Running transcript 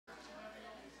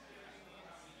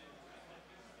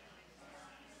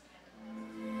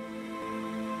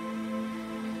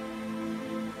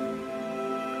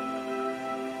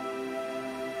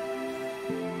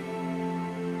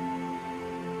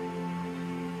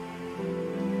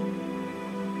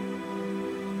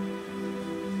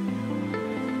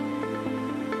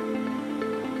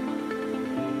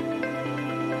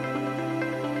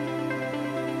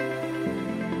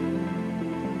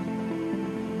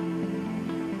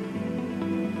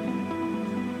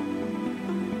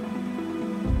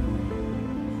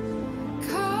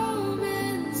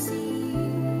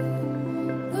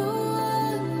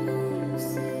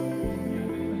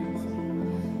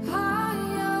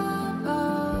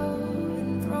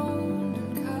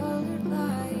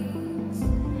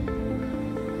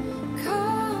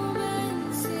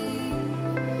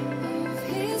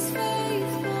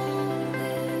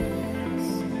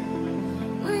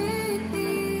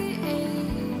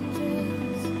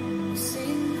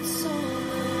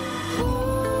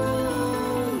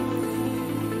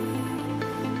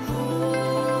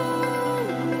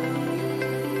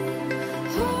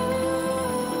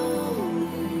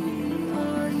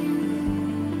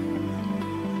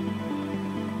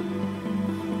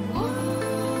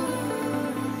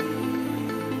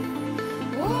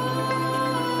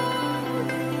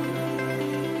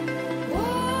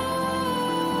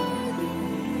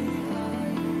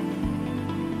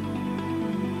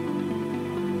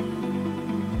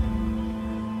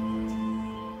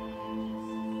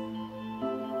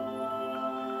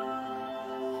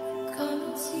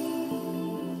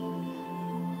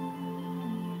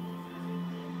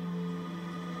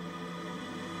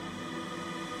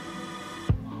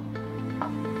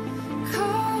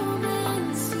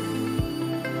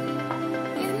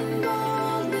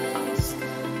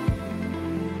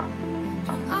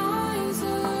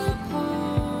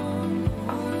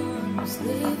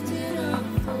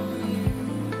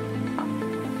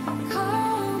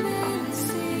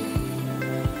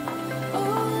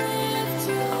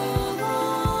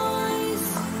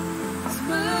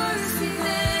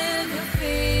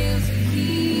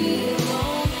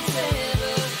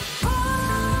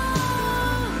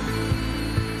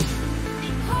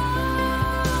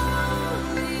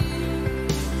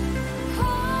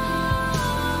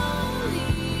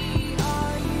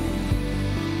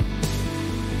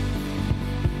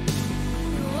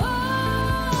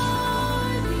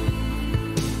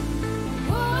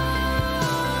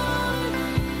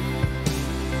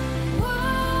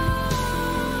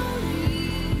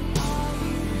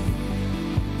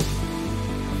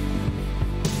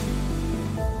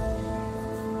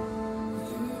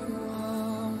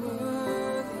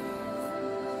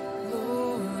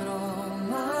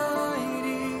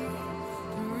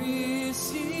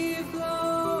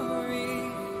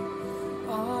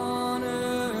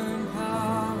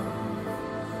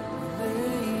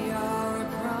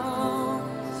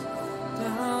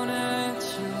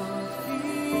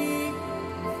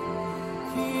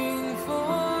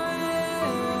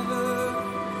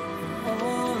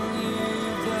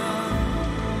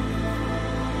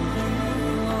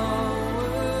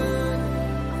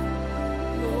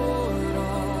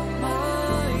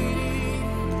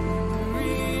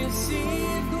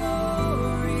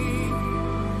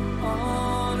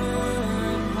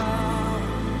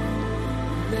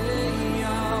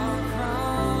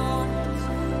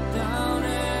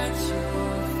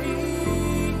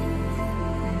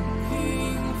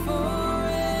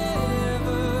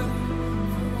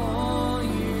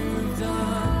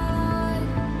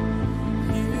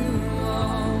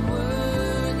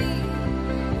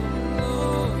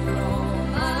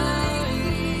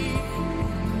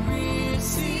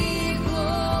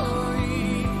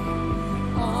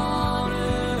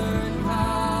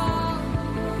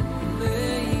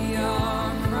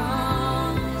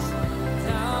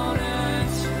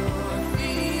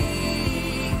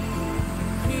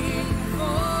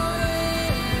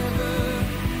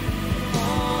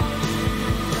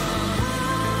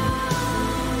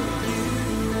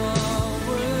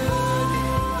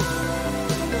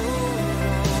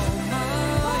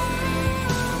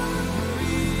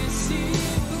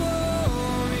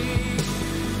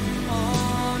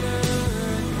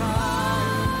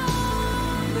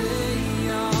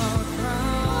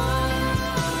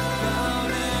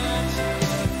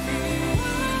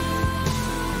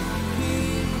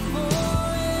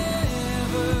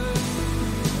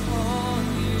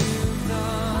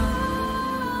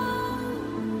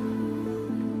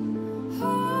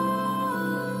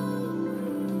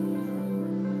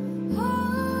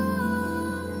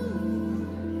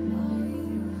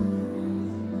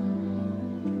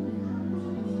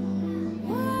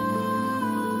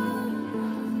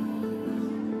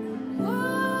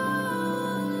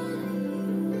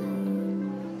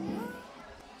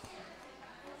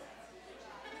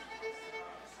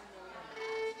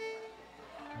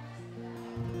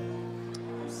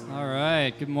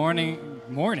right, good morning.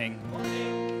 Morning?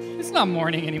 It's not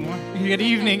morning anymore. Good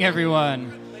evening,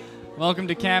 everyone. Welcome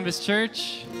to Canvas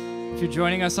Church. If you're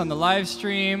joining us on the live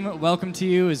stream, welcome to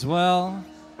you as well.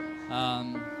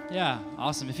 Yeah,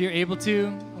 awesome. If you're able to,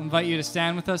 I'll invite you to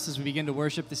stand with us as we begin to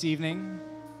worship this evening.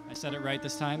 I said it right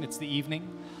this time. It's the evening.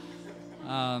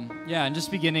 Yeah, and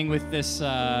just beginning with this,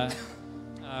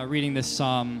 reading this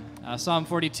psalm. Psalm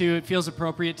 42, it feels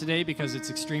appropriate today because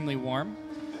it's extremely warm.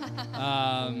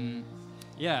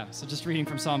 Yeah, so just reading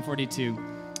from Psalm 42.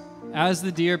 As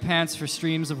the deer pants for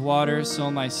streams of water, so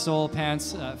my soul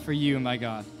pants for you, my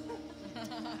God.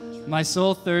 My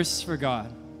soul thirsts for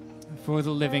God, for the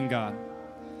living God.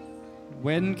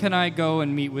 When can I go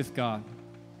and meet with God?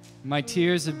 My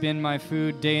tears have been my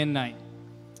food day and night,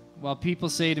 while people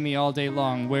say to me all day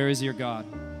long, where is your God?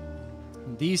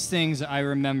 These things I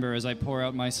remember as I pour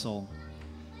out my soul,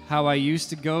 how I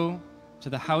used to go to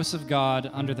the house of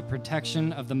God under the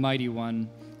protection of the Mighty One,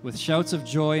 with shouts of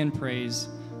joy and praise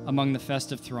among the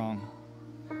festive throng.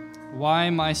 Why,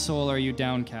 my soul, are you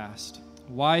downcast?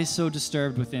 Why so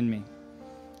disturbed within me?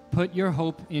 Put your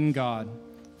hope in God,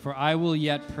 for I will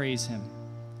yet praise him,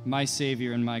 my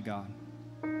Savior and my God.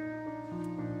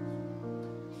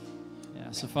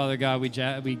 Yeah, so Father God, we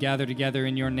gather together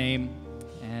in your name,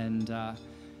 and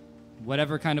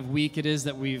whatever kind of week it is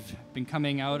that we've been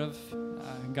coming out of,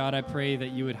 God, I pray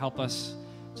that you would help us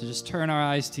to just turn our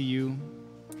eyes to you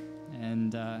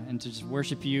and to just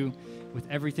worship you with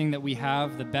everything that we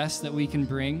have, the best that we can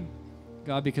bring,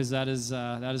 God, because that is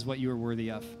what you are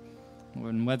worthy of.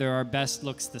 And whether our best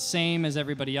looks the same as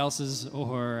everybody else's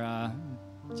or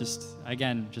just,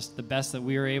 again, just the best that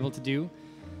we are able to do.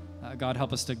 God,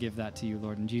 help us to give that to you,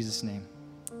 Lord, in Jesus' name.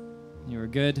 You are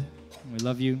good, and we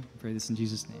love you. We pray this in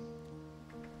Jesus' name.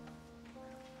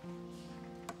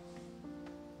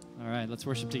 All right, let's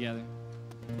worship together.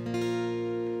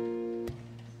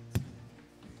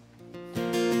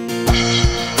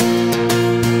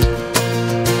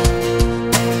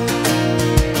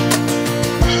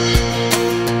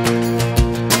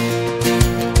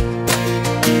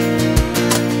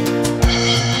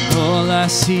 I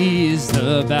see is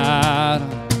the battle.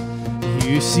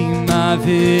 You see my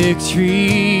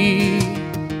victory.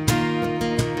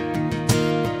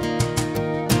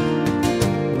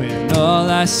 When all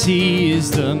I see is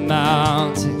the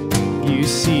mountain, you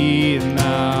see the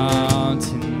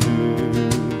mountain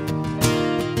move.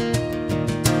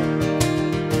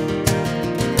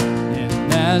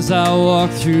 And as I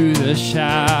walk through the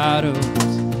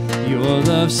shadows, your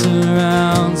love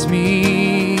surrounds me.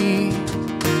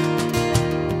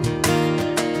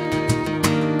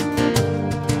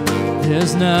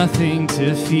 There's nothing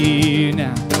to fear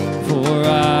now, for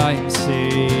I am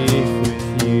safe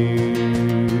with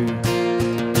you.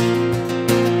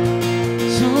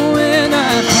 So when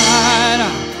I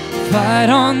fight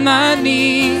on my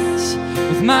knees,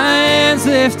 with my hands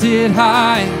lifted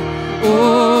high.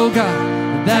 Oh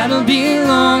God, the battle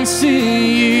belongs to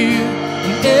you.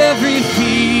 And every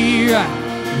fear I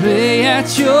lay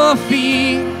at your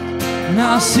feet, and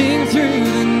I'll sing through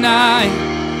the night.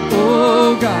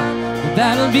 Oh God, the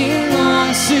battle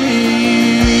belongs to you.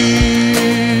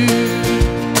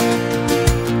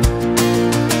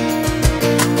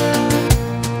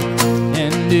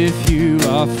 And if you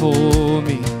are for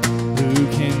me, who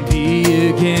can be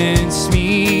against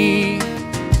me?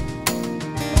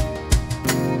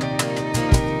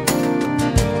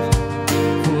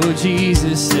 For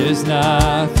Jesus, there's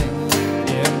nothing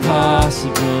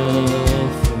impossible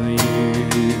for you.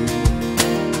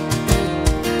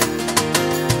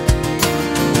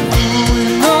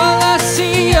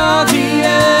 See all the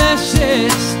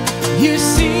ashes, you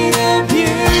see the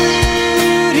beauty.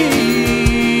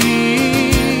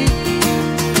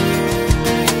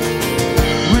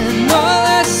 When all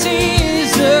I see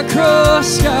is a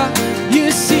cross, God,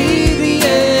 you see the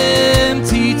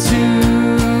empty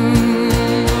tomb.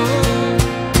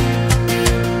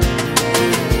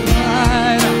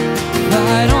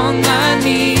 Right on my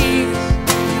knees,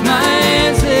 my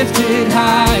hands lifted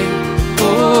high.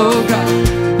 Oh God,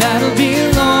 battle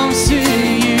belongs to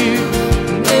you.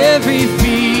 And every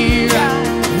fear I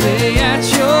lay at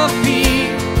your feet,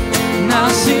 and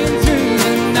I'll sing through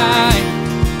the night.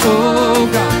 Oh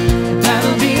God,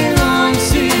 battle belongs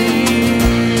to you.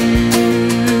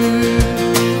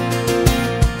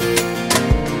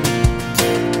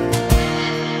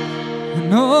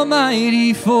 An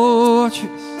almighty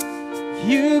fortress,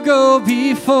 you go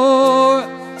before us.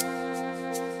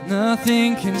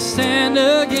 Nothing can stand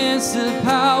against the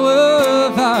power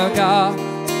of our God.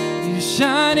 You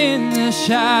shine in the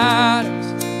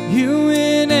shadows, you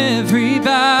win every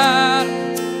battle.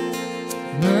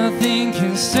 Nothing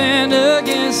can stand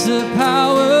against the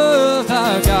power of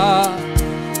our God.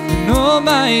 An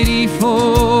almighty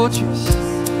fortress,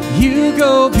 you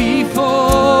go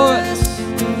before us.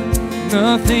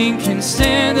 Nothing can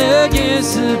stand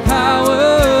against the power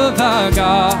of our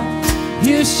God.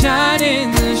 You shine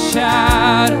in the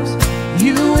shadows,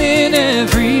 you win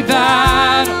every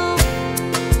battle.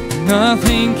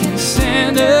 Nothing can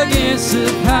stand against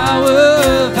the power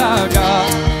of our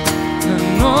God.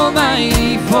 An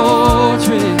almighty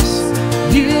fortress,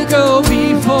 you go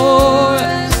before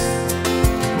us.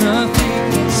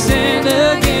 Nothing can stand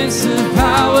against the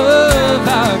power of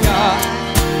our God.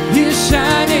 You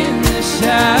shine in the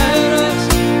shadows,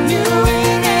 you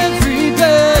win every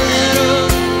battle.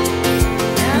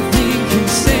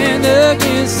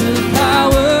 Against the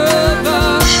power of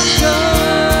our God.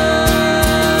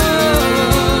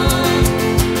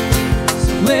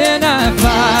 So when I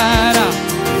fight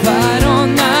on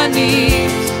my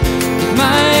knees, with my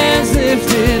hands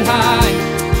lifted high.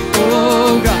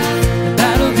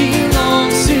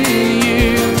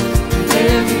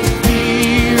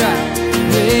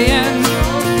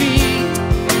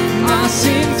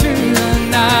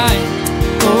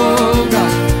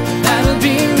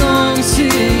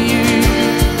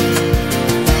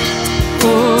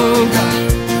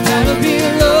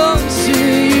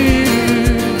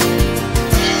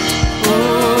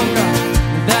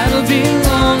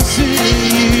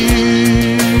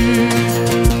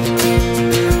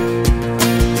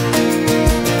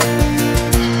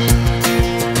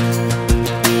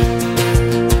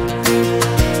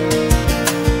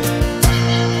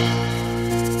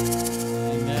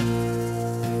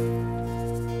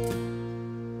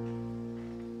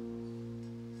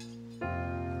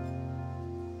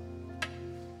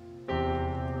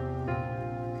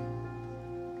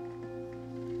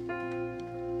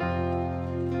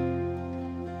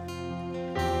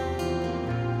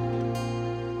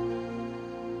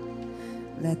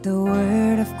 Let the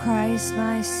word of Christ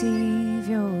my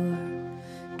Savior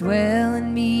dwell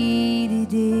in me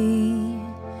today.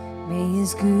 May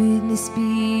his goodness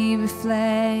be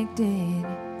reflected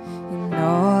in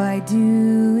all I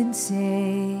do and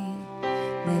say.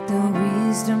 Let the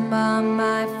wisdom of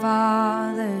my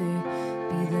Father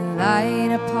be the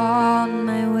light upon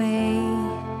my way.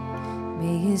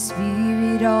 May his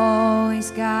Spirit always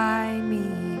guide me.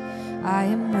 I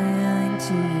am willing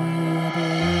to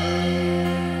obey.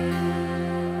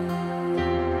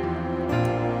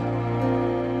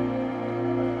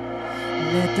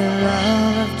 Let the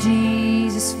love of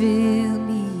Jesus fill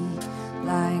me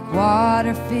like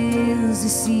water fills the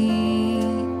sea.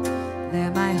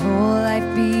 Let my whole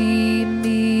life be a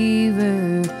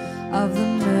mirror of the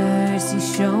mercy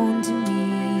shown to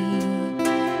me.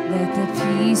 Let the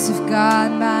peace of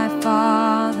God my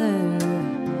Father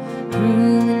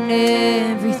rule in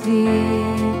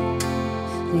everything,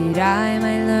 that I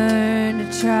might learn to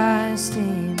trust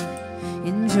him,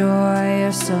 enjoy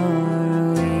our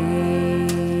sorrow away.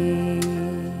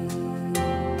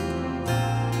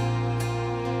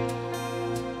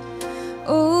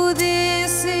 Oh,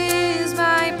 this is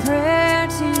my prayer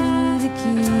to the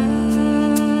King.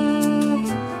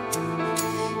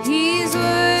 He's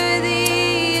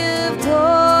worthy of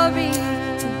glory,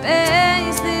 the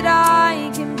best that I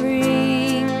can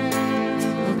bring.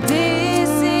 Oh, this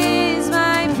is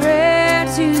my prayer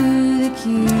to the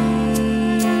King.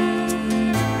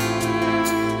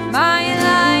 My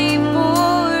life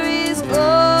for his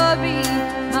glory,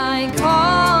 my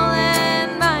call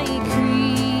and my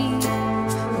creed.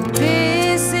 Oh,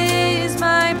 this is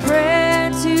my prayer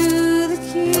to the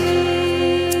King.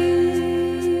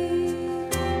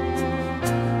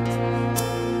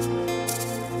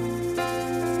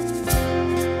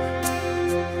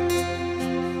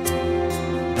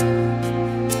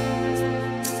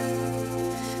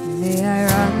 May I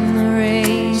run the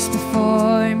race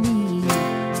before me,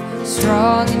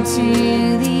 strong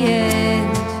until the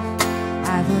end.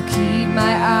 I will keep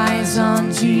my eyes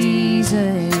on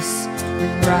Jesus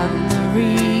and run the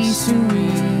race to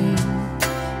win.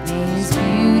 May his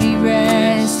beauty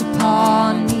rest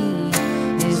upon me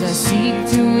as I seek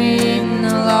to win the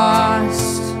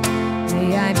lost. May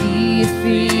I be a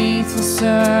faithful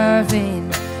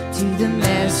servant to the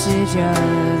message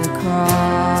of the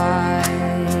cross.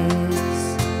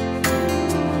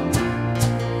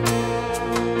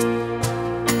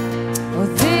 Oh,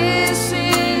 this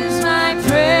is my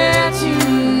prayer to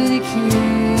the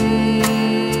King.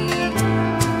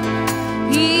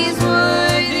 He's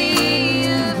worthy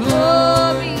of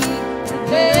glory, the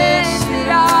best that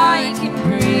I can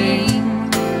bring.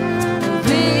 Oh,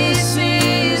 this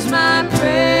is my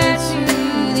prayer to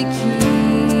the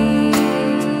King.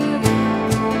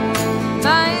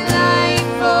 My life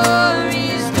for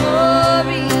his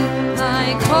glory, my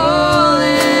call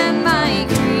and my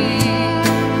creed.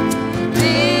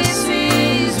 This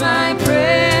is my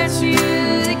prayer to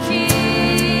the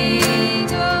King.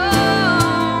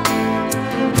 Oh,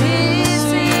 this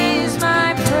is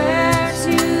my prayer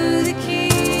to the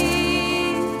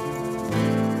King.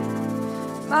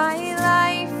 My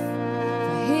life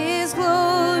for his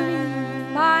glory,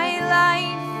 my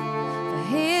life for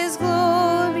his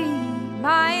glory,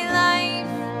 my life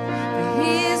for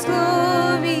his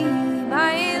glory,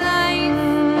 my life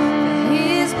for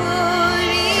his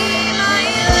glory, my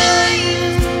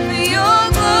life for your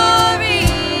glory,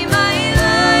 my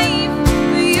life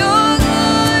for your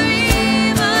glory,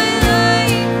 my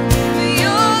life for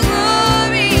your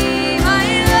glory, my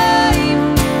life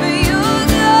for your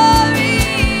glory.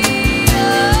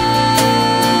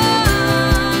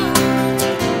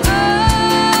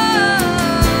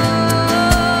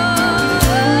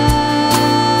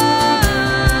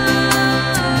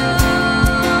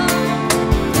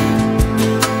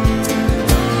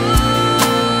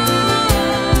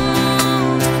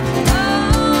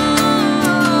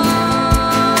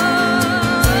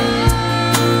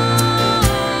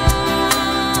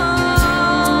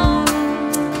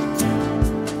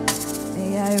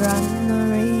 May I run the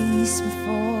race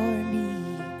before me,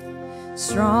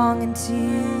 strong until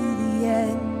the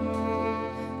end.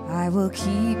 I will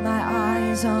keep my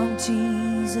eyes on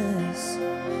Jesus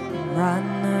and run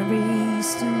the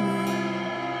race to win.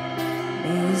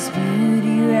 May his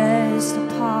beauty rest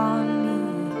upon me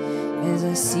as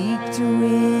I seek to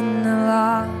win the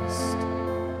lost.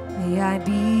 May I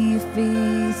be a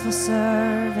faithful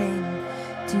servant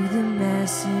to the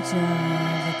message of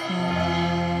the cross.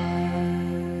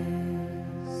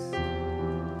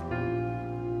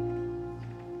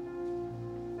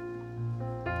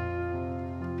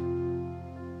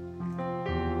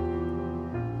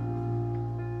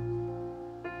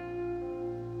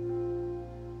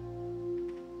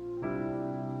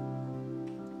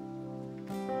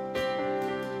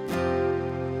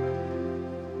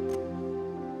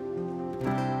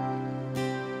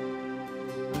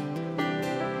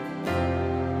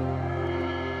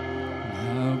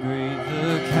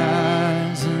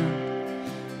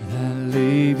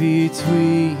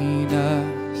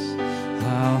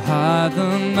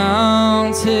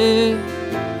 mountain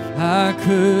I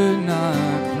could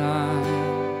not climb.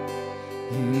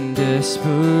 In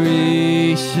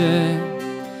desperation,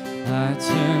 I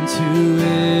turned to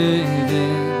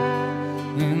heaven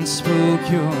and spoke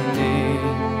your name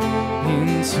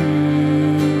into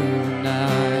the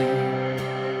night.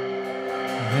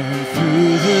 And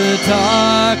through the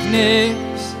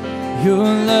darkness, your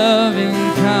loving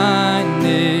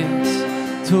kindness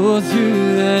tore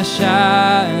through the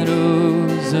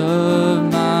shadows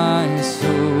of my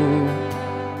soul.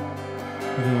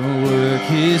 The work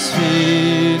is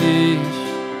finished,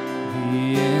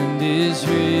 the end is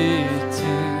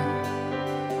written.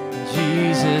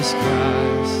 Jesus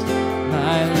Christ,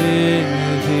 my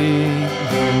living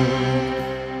hope.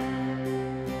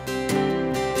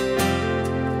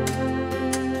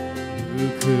 Who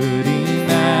could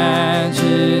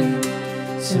imagine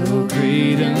so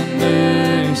great a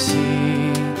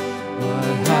mercy?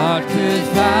 What heart could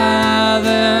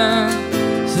fathom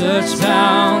such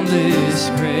boundless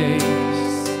grace?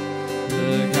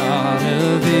 The God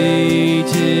of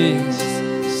ages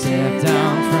stepped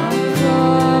down from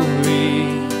glory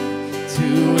to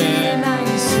wear my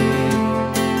sin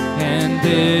and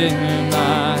bear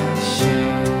my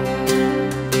shame.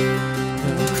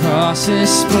 The cross is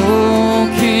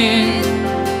spoken,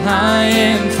 I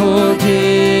am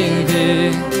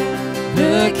forgiven.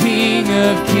 The King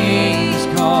of Kings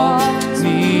calls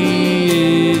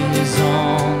me his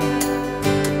own.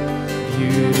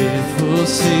 Beautiful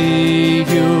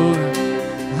Savior,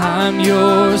 I'm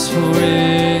yours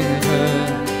forever.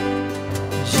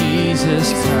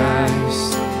 Jesus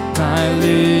Christ, my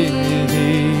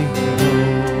living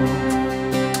hope.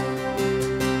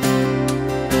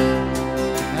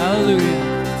 Hallelujah.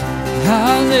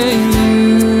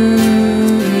 Hallelujah.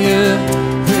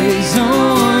 Praise the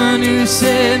one who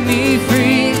set me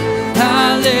free.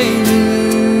 Hallelujah.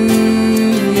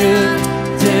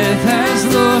 Death has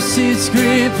lost its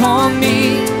grip on me.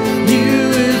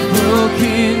 You have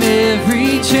broken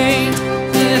every chain.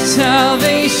 There's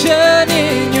salvation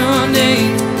in your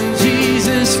name,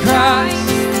 Jesus Christ,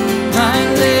 my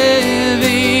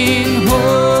living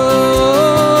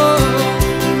hope.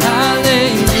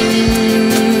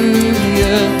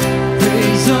 Hallelujah.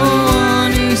 Praise the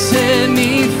one who set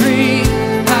me free.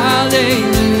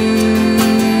 Hallelujah.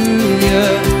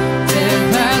 Death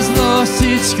has lost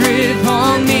its grip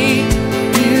on me.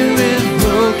 You have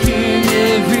broken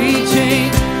every chain.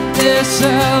 There's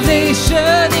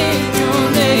salvation in your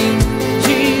name,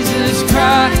 Jesus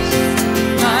Christ,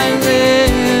 my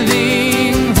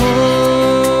living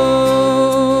hope.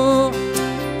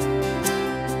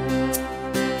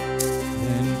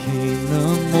 Then came the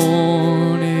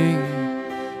morning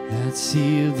that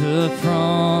sealed the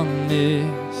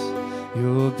promise.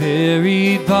 Your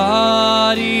buried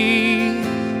body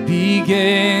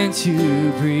began to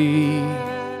breathe.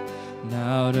 And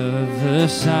out of the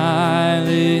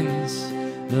silence,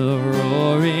 the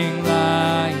roaring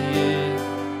lion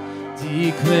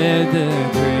declared the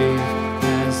grave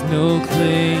has no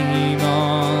claim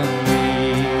on me.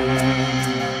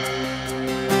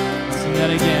 Sing that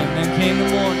again. Then came the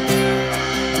morning.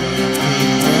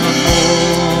 Came the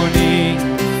morning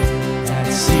that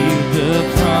sealed the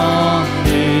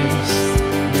promise.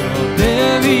 Your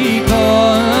buried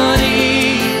body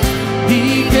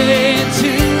began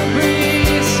to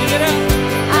breathe. Sing it out.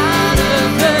 Out of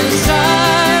the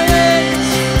silence,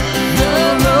 the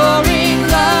roaring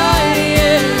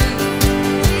lion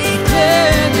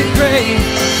declared the grave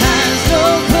has no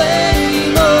claim.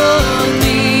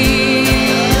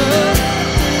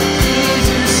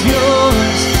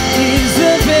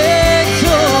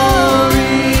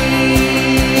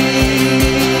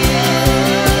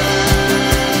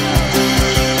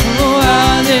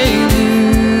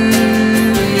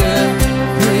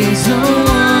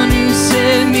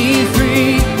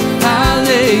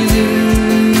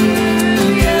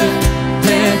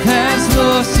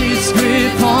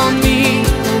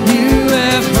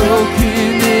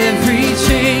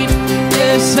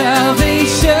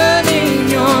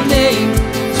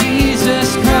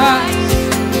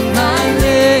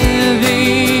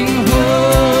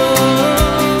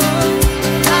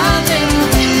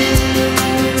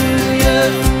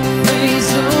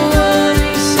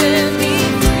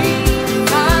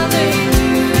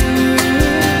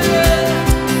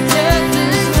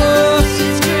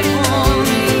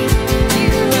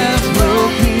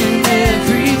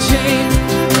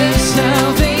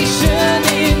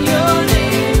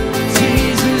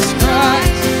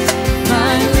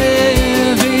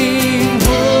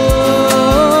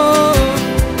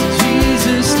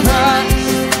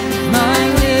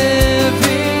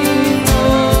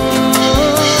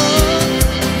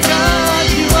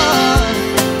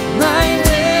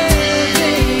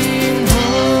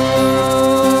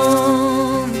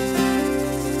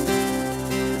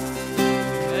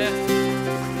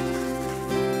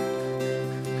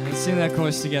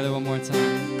 together one more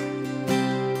time.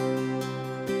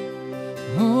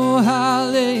 Oh,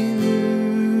 hallelujah.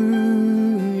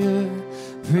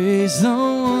 Praise the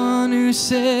one who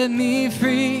set me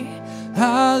free.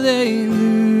 Hallelujah.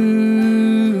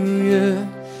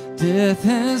 Death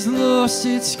has lost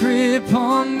its grip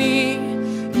on me.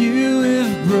 You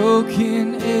have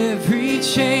broken every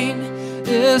chain.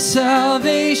 There's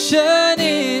salvation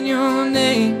in your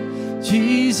name,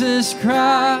 Jesus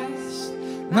Christ,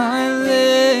 my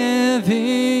living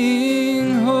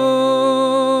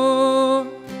hope.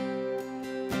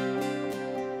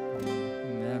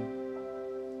 Amen.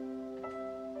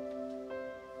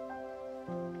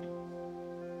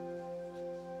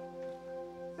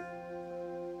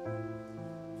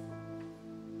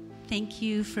 Thank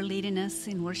you for leading us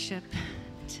in worship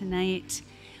tonight.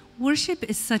 Worship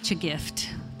is such a gift.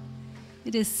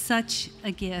 It is such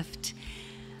a gift.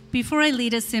 Before I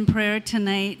lead us in prayer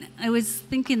tonight, I was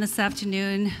thinking this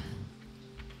afternoon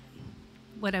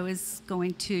what I was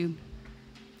going to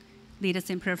lead us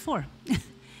in prayer for.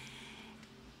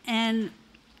 And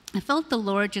I felt the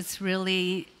Lord just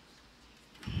really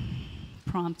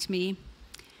prompt me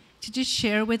to just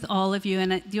share with all of you.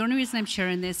 And the only reason I'm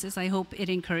sharing this is I hope it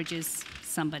encourages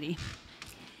somebody.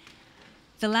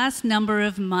 The last number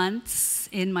of months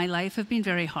in my life have been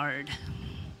very hard.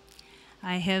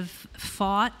 I have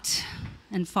fought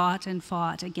and fought and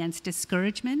fought against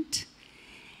discouragement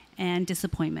and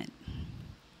disappointment.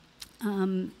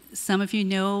 Some of you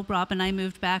know Rob and I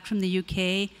moved back from the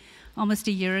UK almost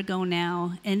a year ago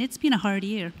now, and it's been a hard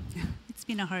year. It's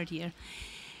been a hard year.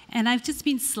 And I've just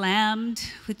been slammed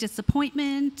with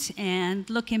disappointment and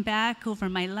looking back over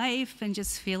my life and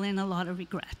just feeling a lot of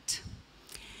regret.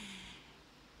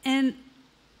 And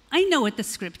I know what the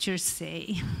scriptures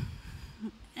say,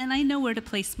 and I know where to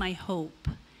place my hope,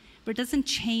 but it doesn't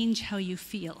change how you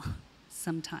feel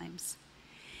sometimes.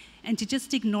 And to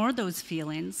just ignore those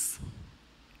feelings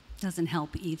doesn't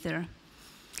help either.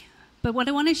 But what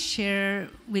I want to share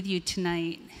with you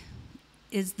tonight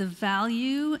is the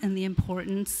value and the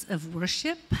importance of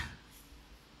worship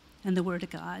and the Word of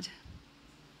God.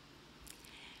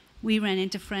 We ran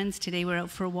into friends today, we're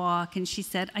out for a walk, and she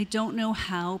said, I don't know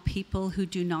how people who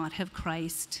do not have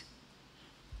Christ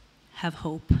have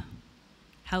hope,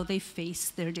 how they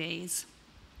face their days.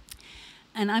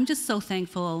 And I'm just so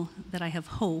thankful that I have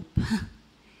hope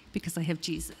because I have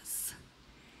Jesus.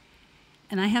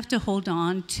 And I have to hold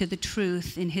on to the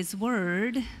truth in His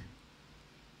Word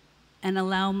and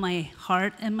allow my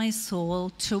heart and my soul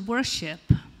to worship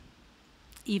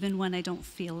even when I don't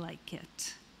feel like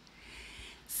it.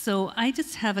 So I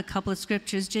just have a couple of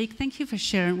scriptures. Jake, thank you for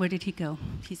sharing. Where did he go?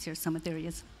 He's here somewhere. There he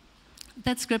is.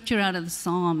 That scripture out of the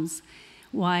Psalms,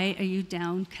 why are you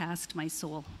downcast, my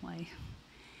soul? Why?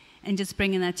 And just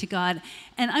bringing that to God.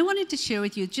 And I wanted to share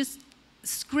with you just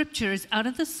scriptures out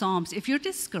of the Psalms. If you're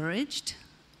discouraged,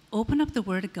 open up the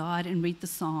Word of God and read the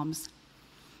Psalms.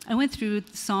 I went through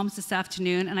the Psalms this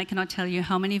afternoon, and I cannot tell you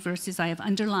how many verses I have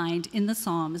underlined in the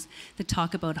Psalms that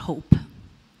talk about hope.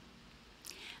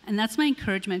 And that's my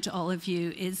encouragement to all of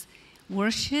you, is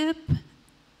worship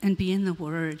and be in the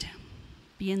Word.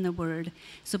 Be in the Word.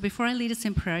 So before I lead us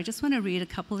in prayer, I just want to read a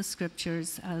couple of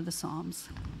scriptures out of the Psalms.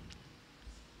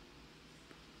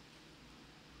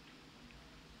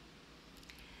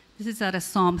 This is out of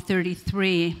Psalm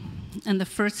 33, and the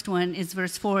first one is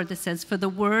verse 4 that says, For the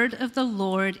word of the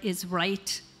Lord is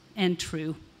right and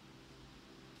true.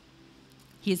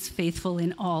 He is faithful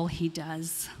in all He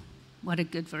does. What a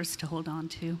good verse to hold on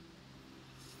to.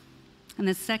 And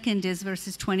the second is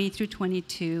verses 20 through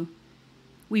 22.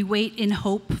 We wait in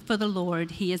hope for the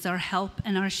Lord. He is our help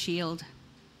and our shield.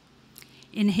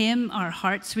 In Him our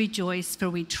hearts rejoice, for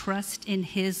we trust in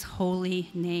His holy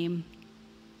name.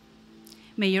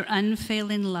 May your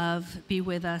unfailing love be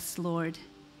with us, Lord,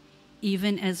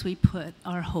 even as we put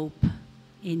our hope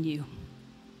in you.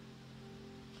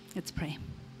 Let's pray.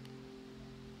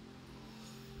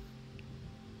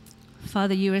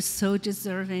 Father, you are so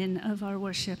deserving of our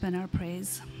worship and our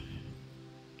praise.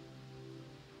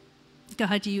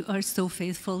 God, you are so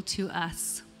faithful to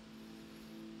us.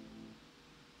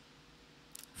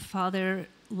 Father,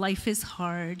 life is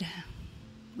hard.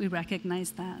 We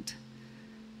recognize that.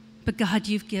 But God,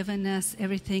 you've given us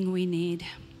everything we need.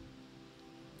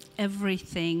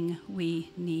 Everything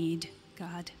we need,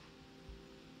 God.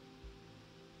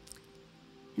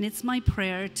 And it's my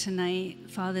prayer tonight,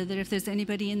 Father, that if there's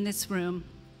anybody in this room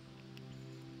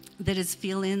that is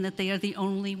feeling that they are the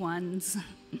only ones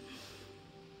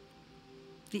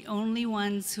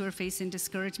who are facing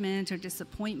discouragement or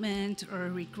disappointment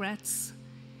or regrets,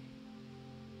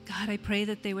 God, I pray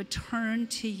that they would turn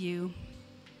to you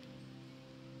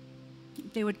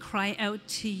they would cry out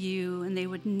to you and they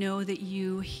would know that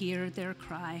you hear their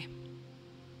cry.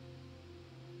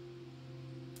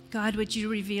 God, would you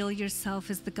reveal yourself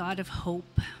as the God of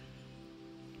hope,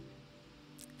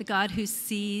 the God who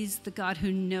sees, the God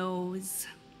who knows,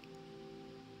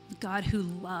 the God who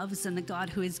loves, and the God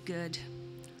who is good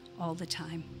all the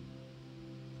time.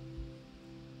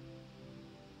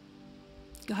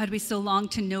 God, we so long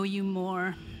to know you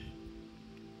more.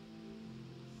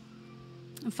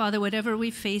 And Father, whatever we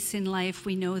face in life,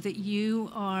 we know that you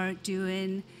are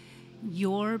doing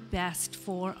your best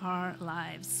for our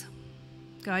lives.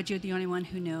 God, you're the only one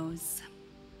who knows.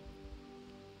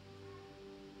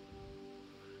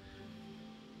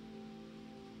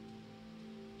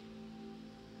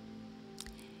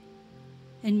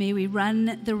 And may we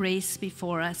run the race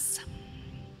before us,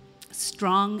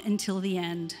 strong until the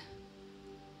end.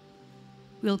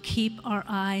 We'll keep our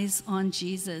eyes on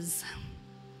Jesus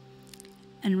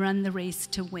and run the race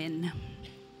to win.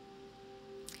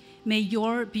 May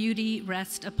your beauty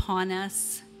rest upon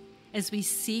us as we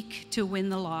seek to win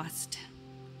the lost.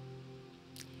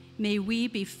 May we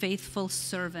be faithful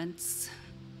servants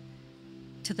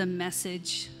to the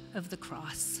message of the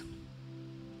cross.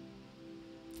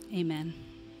 Amen.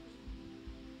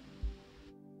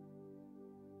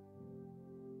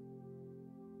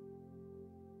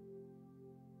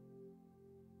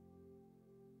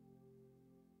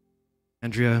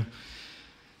 Andrea,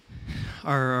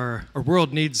 our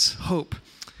world needs hope,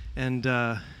 and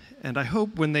I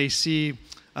hope when they see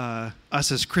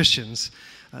us as Christians,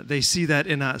 they see that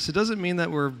in us. It doesn't mean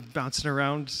that we're bouncing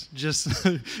around just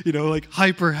like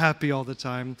hyper happy all the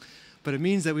time, but it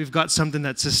means that we've got something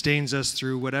that sustains us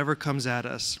through whatever comes at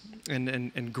us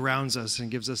and grounds us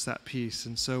and gives us that peace.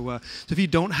 And so if you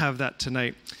don't have that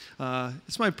tonight,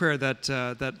 it's my prayer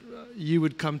that you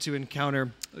would come to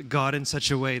encounter God in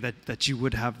such a way that you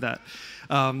would have that.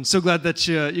 So glad that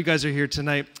you guys are here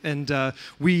tonight. And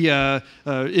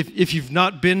if you've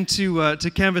not been to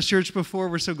Canvas Church before,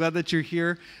 we're so glad that you're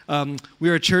here. We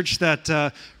are a church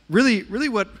that really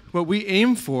what we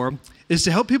aim for is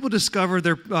to help people discover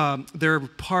their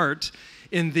part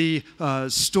in the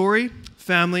story,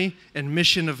 family, and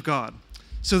mission of God.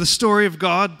 So the story of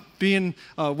God being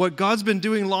what God's been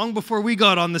doing long before we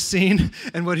got on the scene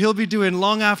and what he'll be doing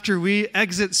long after we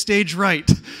exit stage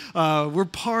right. We're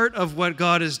part of what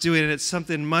God is doing, and it's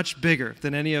something much bigger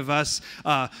than any of us,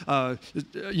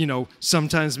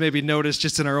 sometimes maybe notice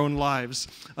just in our own lives.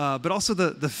 But also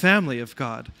the family of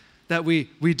God, that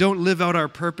we don't live out our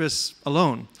purpose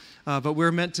alone. But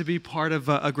we're meant to be part of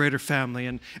a greater family.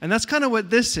 And that's kind of what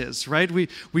this is, right?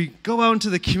 We go out into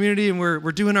the community and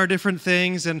we're doing our different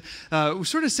things. And we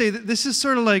sort of say that this is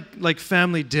sort of like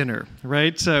family dinner,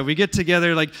 right? We get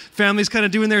together, like families kind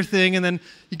of doing their thing, and then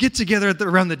you get together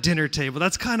around the dinner table.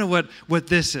 That's kind of what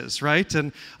this is, right?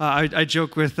 And I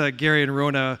joke with Gary and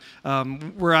Rona.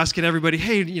 We're asking everybody,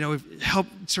 hey, help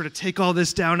sort of take all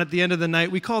this down at the end of the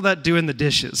night. We call that doing the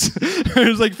dishes.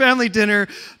 It's like family dinner.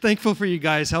 Thankful for you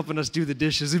guys helping us do the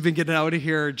dishes. We've been getting out of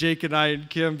here. Jake and I and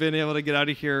Kim been able to get out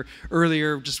of here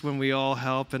earlier just when we all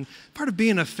help. And part of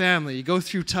being a family, you go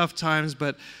through tough times,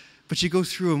 but you go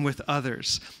through them with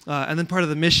others. And then part of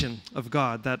the mission of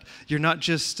God, that you're not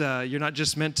just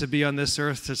meant to be on this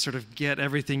earth to sort of get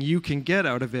everything you can get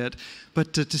out of it,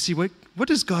 but to see what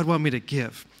does God want me to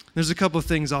give. There's a couple of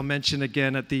things I'll mention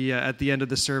again at the end of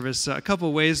the service. A couple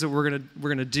of ways that we're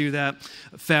gonna do that.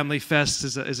 Family Fest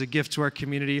is a gift to our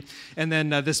community, and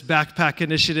then this backpack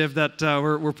initiative that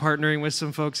we're partnering with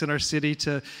some folks in our city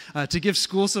to give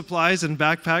school supplies and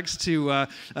backpacks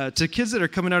to kids that are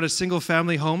coming out of single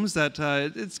family homes. That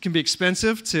it can be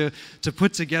expensive to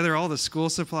put together all the school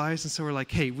supplies, and so we're like,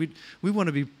 hey, we want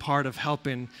to be part of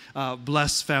helping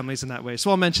bless families in that way. So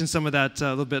I'll mention some of that a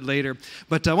little bit later,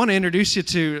 but I want to introduce you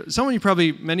to someone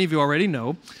many of you already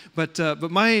know, but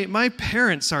my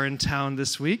parents are in town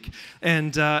this week,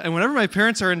 and whenever my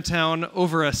parents are in town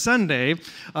over a Sunday,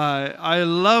 I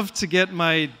love to get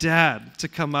my dad to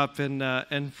come up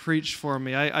and preach for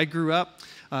me. I grew up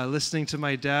listening to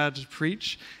my dad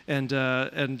preach, and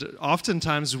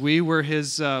oftentimes we were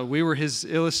his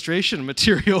illustration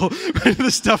material, right?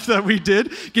 The stuff that we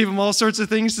did, gave him all sorts of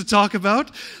things to talk about,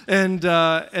 and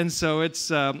so it's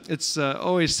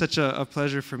always such a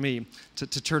pleasure for me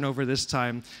to turn over this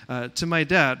time to my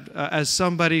dad as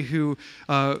somebody who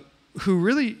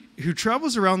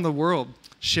travels around the world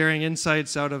sharing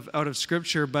insights out of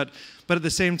Scripture, but at the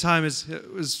same time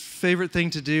his favorite thing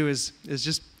to do is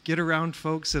just get around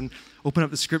folks and open up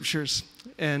the Scriptures,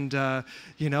 and I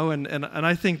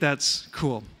think that's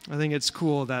cool. I think it's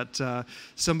cool that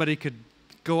somebody could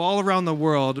go all around the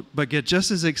world, but get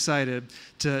just as excited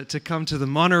to come to the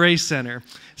Monterey Center,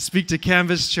 speak to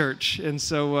Canvas Church. And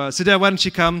so, Dad, why don't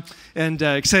you come? And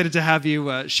excited to have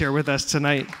you share with us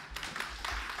tonight.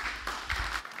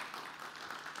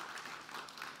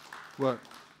 Well,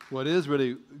 it is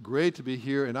really great to be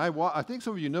here. And I think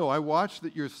some of you know, I watch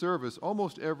your service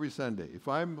almost every Sunday. If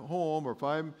I'm home or if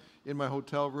I'm in my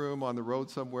hotel room on the road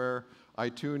somewhere, I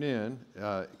tune in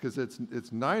because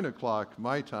it's 9 o'clock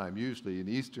my time, usually in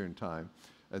Eastern time.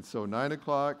 And so 9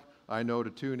 o'clock, I know to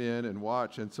tune in and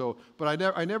watch. And so, but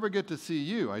I never get to see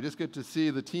you. I just get to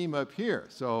see the team up here.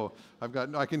 So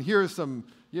I can hear some,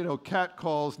 cat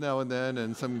calls now and then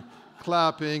and some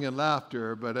clapping and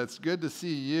laughter, but it's good to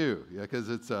see you, because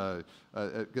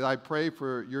because I pray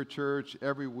for your church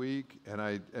every week, and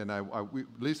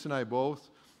Lisa and I both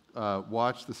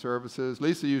watch the services.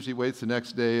 Lisa usually waits the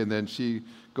next day, and then she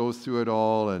goes through it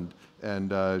all,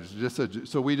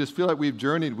 so we just feel like we've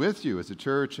journeyed with you as a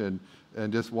church, and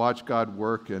just watch God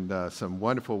work in some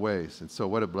wonderful ways. And so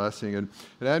what a blessing. And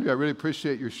Andrew, I really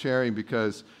appreciate your sharing,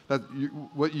 because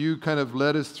what you kind of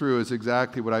led us through is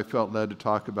exactly what I felt led to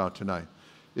talk about tonight,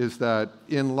 is that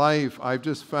in life I've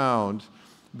just found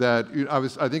that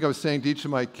I think I was saying to each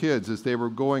of my kids as they were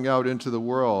going out into the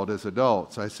world as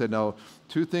adults, I said, now,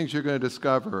 2 things you're going to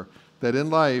discover, that in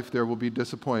life there will be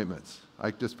disappointments.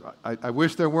 I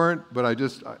wish there weren't, but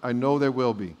I know there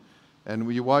will be. And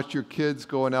when you watch your kids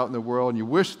going out in the world, and you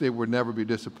wish they would never be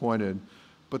disappointed,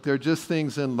 but there are just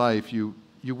things in life you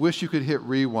wish you could hit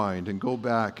rewind and go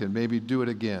back and maybe do it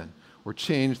again or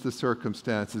change the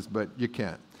circumstances, but you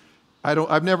can't.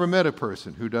 I've never met a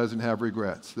person who doesn't have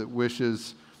regrets, that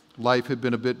wishes life had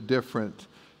been a bit different.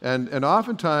 And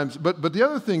oftentimes, but the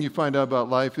other thing you find out about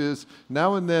life is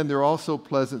now and then there are also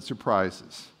pleasant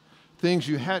surprises, things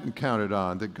you hadn't counted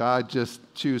on that God just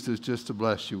chooses just to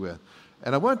bless you with.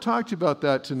 And I want to talk to you about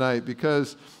that tonight,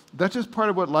 because that's just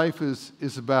part of what life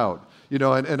is about. And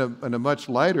a much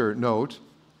lighter note,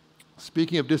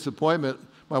 speaking of disappointment,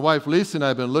 my wife Lisa and I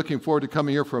have been looking forward to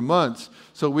coming here for months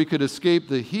so we could escape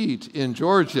the heat in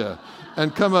Georgia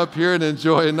and come up here and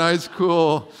enjoy a nice,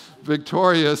 cool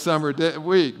Victoria summer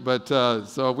week. But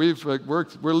so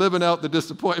we're living out the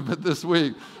disappointment this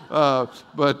week.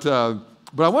 But I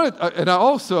wanted, and I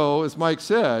also, as Mike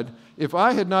said, if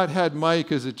I had not had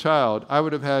Mike as a child, I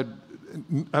would have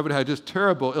had just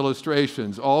terrible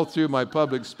illustrations all through my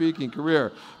public speaking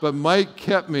career. But Mike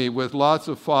kept me with lots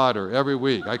of fodder every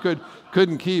week. I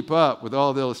couldn't keep up with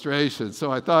all the illustrations.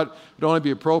 So I thought it'd only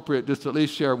be appropriate just to at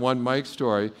least share one Mike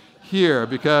story here,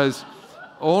 because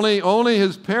only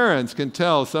his parents can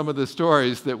tell some of the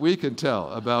stories that we can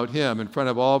tell about him in front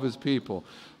of all of his people.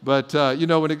 But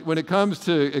when it comes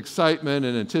to excitement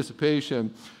and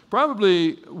anticipation,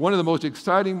 probably one of the most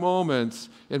exciting moments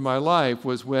in my life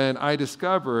was when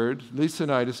Lisa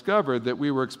and I discovered that we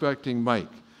were expecting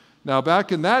Mike. Now,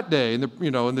 back in that day, in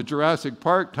the Jurassic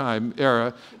Park time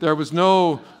era, we didn't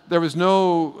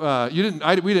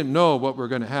know what we were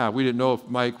going to have. We didn't know if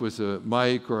Mike was a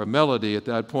Mike or a Melody at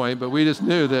that point, but we just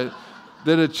knew that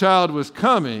a child was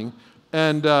coming.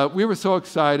 And we were so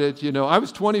excited. I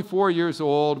was 24 years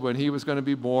old when he was going to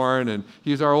be born, and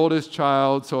he's our oldest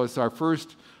child, so it's our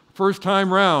first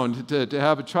time round to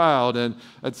have a child, and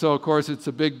so of course it's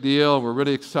a big deal. We're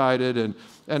really excited,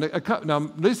 now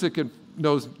Lisa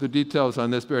knows the details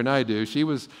on this better than I do.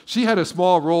 She had a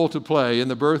small role to play in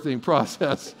the birthing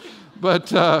process,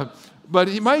 but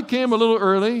Mike came a little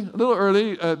early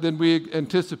than we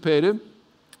anticipated.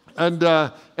 And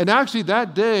actually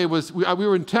that day we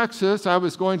were in Texas. I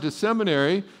was going to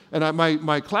seminary, and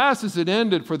my classes had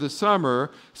ended for the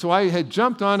summer, so I had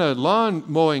jumped on a lawn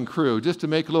mowing crew just to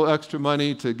make a little extra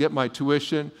money to get my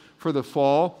tuition for the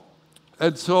fall.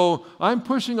 And so I'm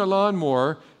pushing a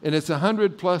lawnmower, and it's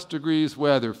 100+ degrees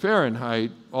weather,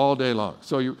 Fahrenheit, all day long.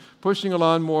 So you're pushing a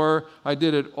lawnmower. I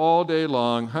did it all day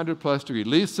long, 100+ degrees.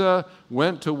 Lisa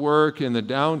went to work in the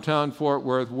downtown Fort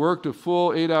Worth, worked a full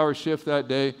 8-hour shift that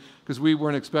day because we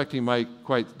weren't expecting Mike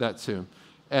quite that soon.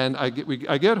 And I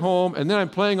get home, and then I'm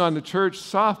playing on the church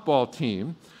softball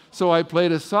team. So I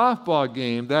played a softball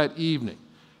game that evening.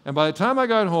 And by the time I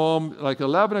got home, like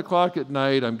 11 o'clock at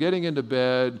night, I'm getting into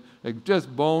bed, like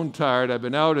just bone tired. I've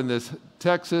been out in this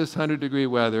Texas 100-degree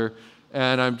weather,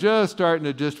 and I'm just starting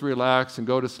to just relax and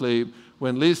go to sleep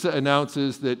when Lisa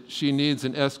announces that she needs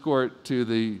an escort to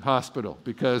the hospital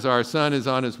because our son is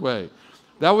on his way.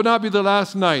 That would not be the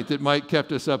last night that Mike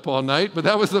kept us up all night, but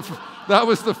that was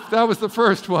the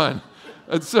first one.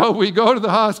 And so we go to the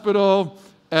hospital,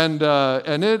 And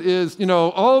it is,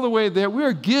 all the way there.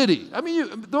 We're giddy. I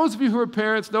mean, those of you who are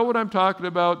parents know what I'm talking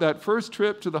about. That first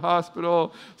trip to the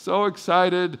hospital, so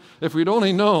excited. If we'd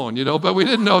only known, but we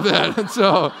didn't know that. And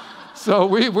so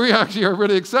we actually are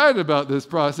really excited about this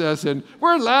process. And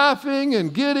we're laughing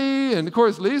and giddy. And, of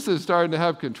course, Lisa's starting to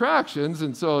have contractions.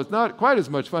 And so it's not quite as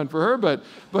much fun for her. But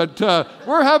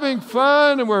we're having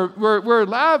fun, and we're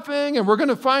laughing. And we're going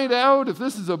to find out if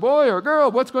this is a boy or a girl,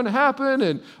 what's going to happen.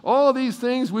 And all these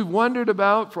things we've wondered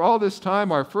about for all this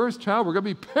time. Our first child, we're going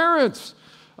to be parents.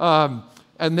 And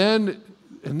then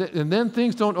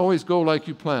things don't always go like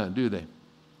you plan, do they?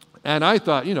 And I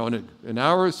thought, in an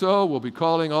hour or so, we'll be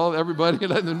calling everybody,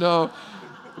 letting them know.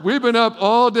 We've been up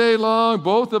all day long.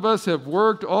 Both of us have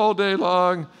worked all day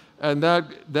long. And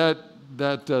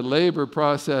that labor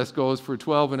process goes for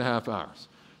 12 and a half hours.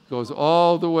 Goes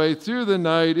all the way through the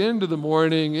night, into the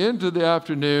morning, into the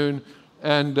afternoon.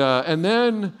 And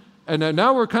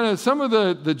now we're kind of, some of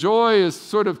the joy is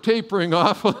sort of tapering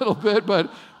off a little bit,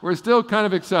 but we're still kind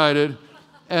of excited.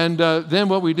 And then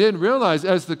what we didn't realize,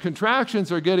 as the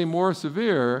contractions are getting more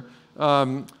severe,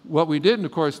 what we didn't,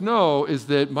 of course, know is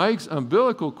that Mike's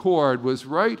umbilical cord was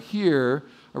right here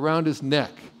around his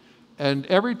neck. And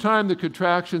every time the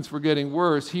contractions were getting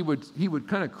worse, he would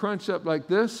kind of crunch up like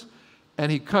this,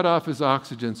 and he cut off his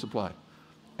oxygen supply.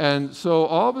 And so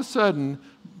all of a sudden,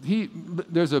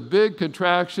 there's a big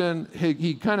contraction.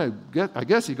 He kind of I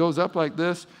guess he goes up like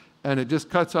this, and it just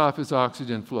cuts off his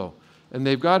oxygen flow. And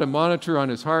they've got a monitor on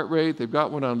his heart rate. They've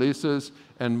got one on Lisa's,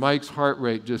 and Mike's heart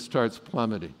rate just starts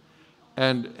plummeting.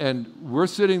 And we're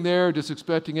sitting there just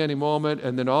expecting any moment,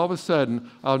 and then all of a sudden,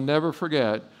 I'll never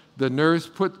forget, the nurse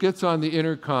gets on the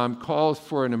intercom, calls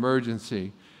for an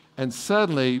emergency, and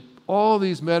suddenly all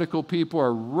these medical people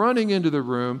are running into the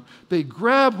room. They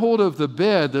grab hold of the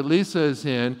bed that Lisa is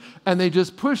in, and they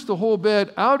just push the whole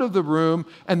bed out of the room,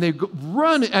 and they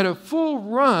run at a full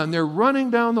run. They're running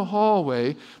down the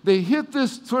hallway. They hit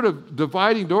this sort of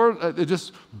dividing door. It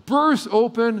just bursts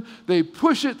open. They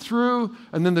push it through,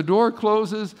 and then the door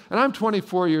closes. And I'm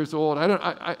 24 years old.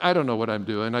 I don't know what I'm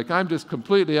doing. I'm just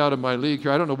completely out of my league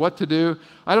here. I don't know what to do.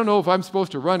 I don't know if I'm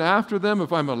supposed to run after them,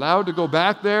 if I'm allowed to go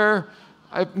back there.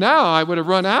 Now I would have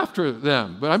run after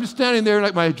them, but I'm just standing there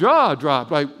like my jaw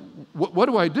dropped, like, what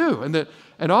do I do?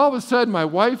 And all of a sudden, my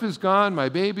wife is gone, my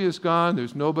baby is gone,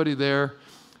 there's nobody there,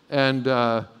 and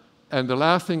the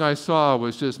last thing I saw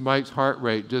was just Mike's heart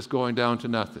rate just going down to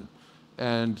nothing.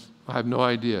 And I have no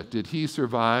idea. Did he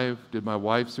survive? Did my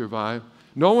wife survive?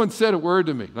 No one said a word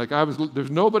to me.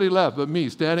 There's nobody left but me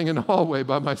standing in the hallway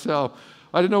by myself.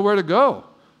 I didn't know where to go.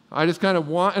 I just kind of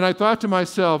and I thought to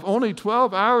myself, only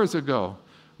 12 hours ago,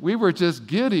 we were just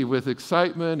giddy with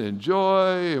excitement and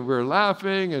joy, and we're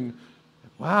laughing, and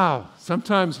wow,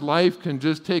 sometimes life can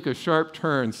just take a sharp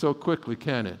turn so quickly,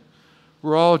 can it?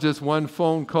 We're all just one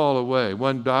phone call away,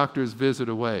 one doctor's visit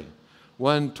away,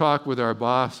 one talk with our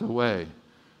boss away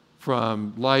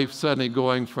from life suddenly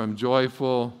going from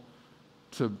joyful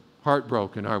to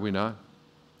heartbroken, are we not?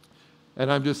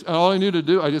 And all I knew to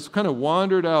do, I just kind of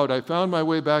wandered out. I found my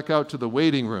way back out to the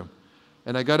waiting room.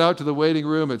 And I got out to the waiting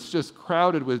room. It's just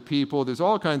crowded with people. There's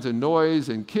all kinds of noise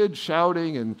and kids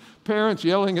shouting and parents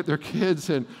yelling at their kids.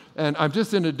 And I'm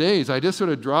just in a daze. I just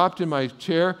sort of dropped in my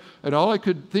chair, and all I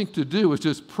could think to do was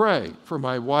just pray for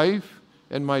my wife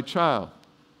and my child.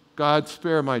 God,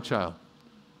 spare my child.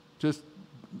 Just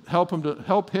help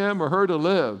him or her to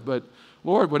live. But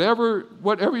Lord, whatever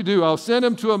you do, I'll send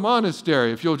him to a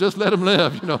monastery if you'll just let him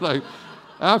live.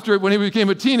 When he became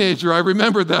a teenager, I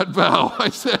remembered that vow. I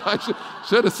said I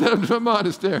should have sent him to a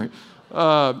monastery.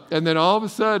 And then all of a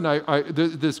sudden,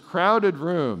 this crowded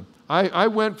room, I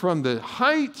went from the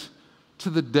height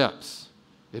to the depths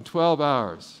in 12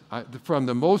 hours. From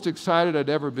the most excited I'd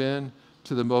ever been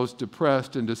to the most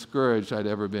depressed and discouraged I'd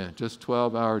ever been. Just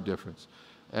 12-hour difference.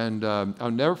 And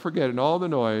I'll never forget, in all the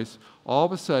noise, all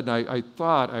of a sudden, I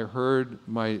thought I heard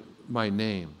my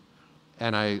name.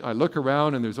 And I look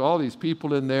around, and there's all these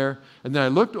people in there. And then I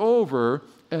looked over,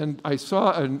 and I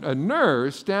saw a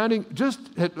nurse standing,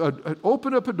 had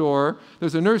opened up a door.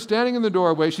 There's a nurse standing in the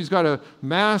doorway. She's got a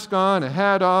mask on, a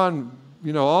hat on,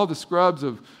 all the scrubs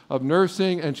of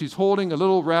nursing, and she's holding a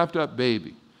little wrapped-up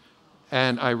baby.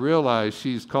 And I realized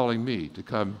she's calling me to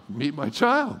come meet my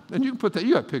child. And you can put that,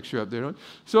 you got a picture up there, don't you?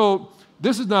 So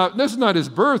this is not his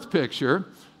birth picture,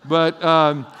 but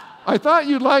I thought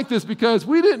you'd like this because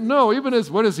we didn't know, even as,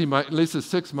 at least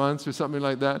 6 months or something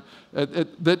like that,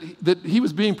 that he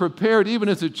was being prepared even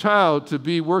as a child to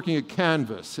be working at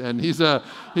Canvas. And he's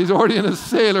already in a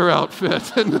sailor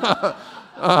outfit. And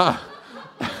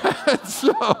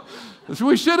so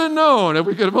we should have known if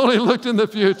we could have only looked in the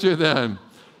future then.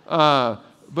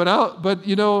 But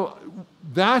you know,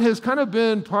 that has kind of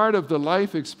been part of the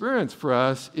life experience for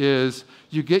us, is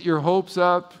you get your hopes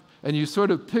up and you sort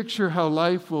of picture how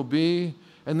life will be,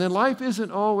 and then life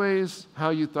isn't always how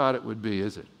you thought it would be,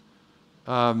 is it?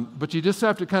 But you just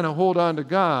have to kind of hold on to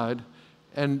God,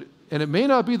 and it may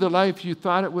not be the life you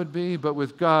thought it would be, but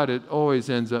with God it always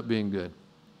ends up being good.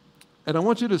 And I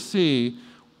want you to see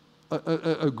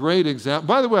a great example.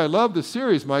 By the way, I love the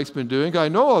series Mike's been doing. I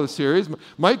know all the series.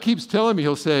 Mike keeps telling me,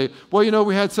 he'll say, well, you know,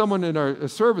 we had someone in our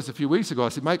service a few weeks ago. I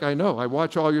said, Mike, I know. I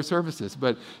watch all your services.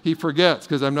 But he forgets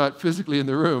because I'm not physically in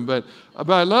the room. But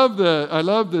I love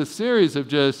the series of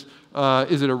just,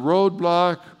 is it a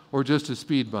roadblock or just a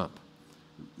speed bump?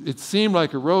 It seemed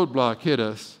like a roadblock hit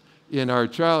us in our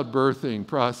childbirthing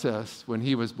process when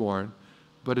he was born,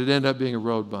 but it ended up being a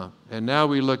road bump. And now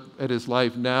we look at his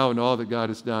life now and all that God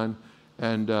has done,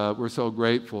 and we're so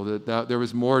grateful that there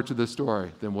was more to the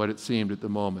story than what it seemed at the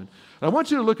moment. And I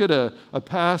want you to look at a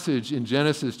passage in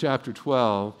Genesis chapter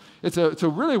 12. It's a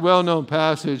really well-known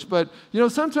passage, but you know,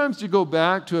 sometimes you go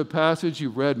back to a passage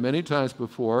you've read many times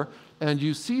before, and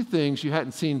you see things you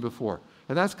hadn't seen before.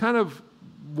 And that's kind of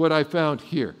what I found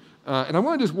here. And I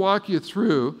want to just walk you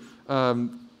through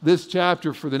this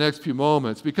chapter for the next few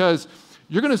moments, because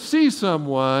you're going to see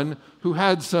someone who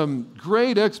had some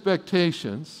great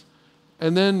expectations,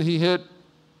 and then he hit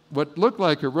what looked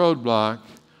like a roadblock,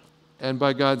 and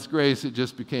by God's grace, it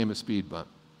just became a speed bump.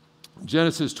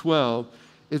 Genesis 12,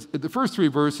 the first 3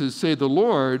 verses say, the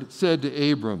Lord said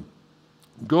to Abram,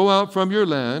 go out from your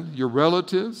land, your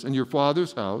relatives, and your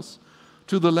father's house,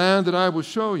 to the land that I will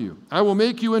show you. I will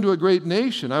make you into a great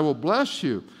nation. I will bless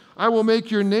you. I will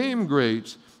make your name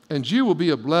great, and you will be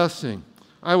a blessing.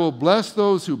 I will bless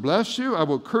those who bless you. I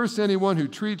will curse anyone who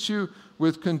treats you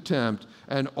with contempt,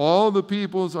 and all the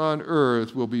peoples on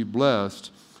earth will be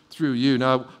blessed through you.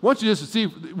 Now, I want you just to see,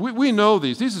 we know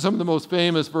these. These are some of the most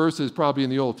famous verses probably in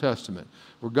the Old Testament,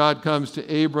 where God comes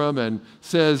to Abram and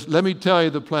says, let me tell you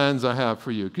the plans I have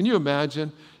for you. Can you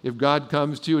imagine if God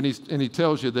comes to you and he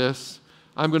tells you this?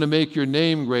 I'm going to make your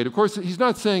name great. Of course, he's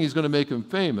not saying he's going to make him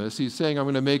famous. He's saying, I'm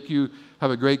going to make you have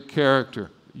a great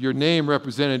character. Your name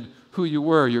represented who you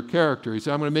were, your character. He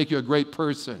said, I'm going to make you a great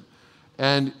person.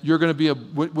 And you're going to be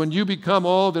when you become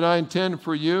all that I intend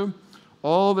for you,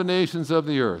 all the nations of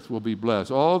the earth will be blessed.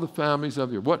 All the families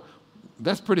of the earth.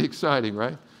 That's pretty exciting,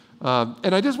 right?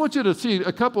 And I just want you to see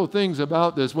a couple of things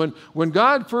about this. When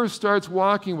God first starts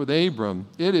walking with Abram,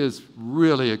 it is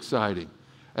really exciting.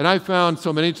 And I found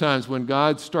so many times when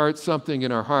God starts something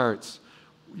in our hearts,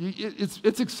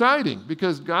 it's exciting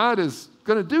because God is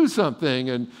going to do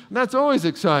something, and that's always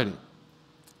exciting.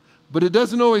 But it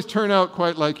doesn't always turn out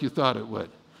quite like you thought it would.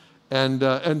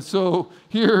 And so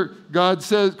here God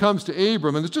comes to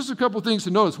Abram, and there's just a couple of things to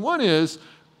notice. One is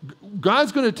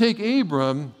God's going to take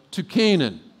Abram to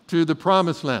Canaan, to the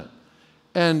promised land.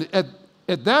 And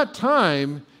at that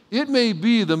time, it may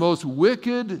be the most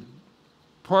wicked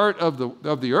part of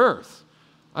the earth.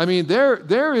 I mean, they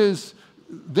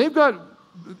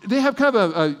have kind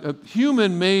of a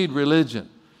human-made religion.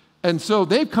 And so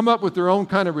they've come up with their own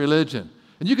kind of religion.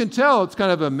 And you can tell it's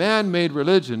kind of a man-made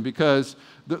religion because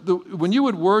when you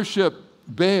would worship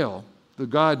Baal, the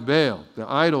god Baal, the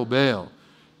idol Baal,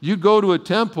 you'd go to a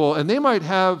temple and they might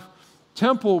have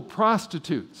temple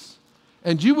prostitutes.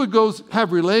 And you would go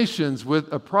have relations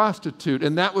with a prostitute,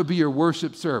 and that would be your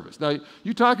worship service. Now,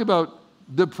 you talk about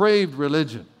depraved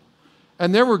religion.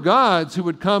 And there were gods who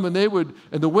would come, and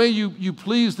the way you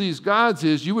please these gods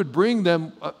is you would bring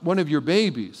them one of your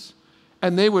babies,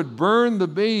 and they would burn the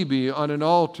baby on an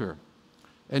altar.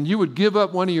 And you would give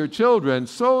up one of your children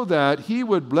so that he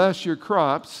would bless your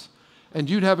crops, and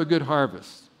you'd have a good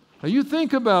harvest. Now you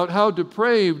think about how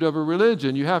depraved of a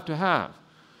religion you have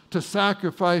to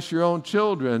sacrifice your own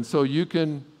children so you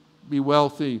can be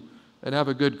wealthy and have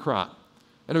a good crop.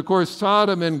 And of course,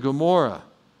 Sodom and Gomorrah,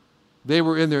 they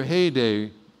were in their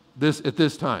heyday at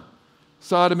this time.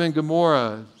 Sodom and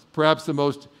Gomorrah, perhaps the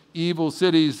most evil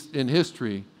cities in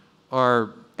history,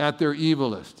 are at their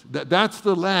evilest. That's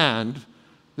the land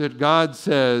that God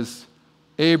says,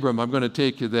 Abram, I'm going to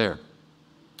take you there.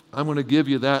 I'm going to give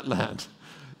you that land.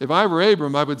 If I were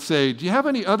Abram, I would say, do you have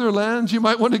any other lands you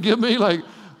might want to give me? Like,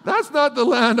 that's not the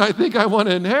land I think I want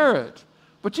to inherit.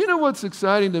 But you know what's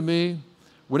exciting to me?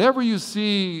 Whenever you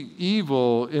see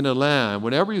evil in a land,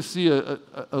 whenever you see a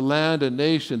land, a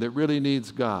nation that really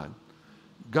needs God,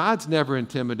 God's never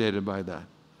intimidated by that.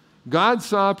 God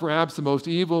saw perhaps the most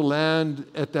evil land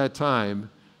at that time,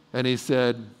 and he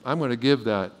said, I'm going to give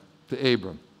that to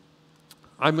Abram.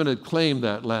 I'm going to claim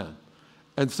that land.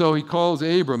 And so he calls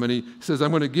Abram and he says,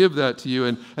 I'm going to give that to you.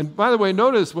 And by the way,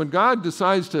 notice when God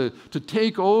decides to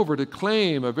take over, to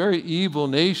claim a very evil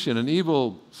nation, an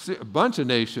evil bunch of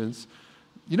nations,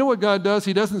 you know what God does?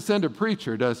 He doesn't send a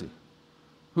preacher, does he?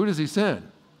 Who does he send?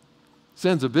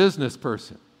 Sends a business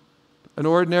person, an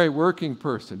ordinary working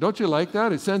person. Don't you like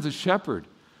that? He sends a shepherd.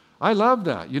 I love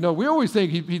that. You know, we always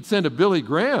think he'd send a Billy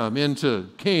Graham into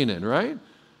Canaan, right?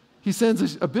 He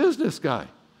sends a business guy.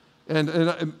 And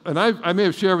I may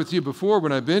have shared with you before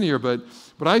when I've been here, but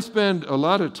I spend a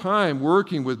lot of time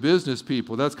working with business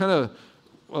people. That's kind of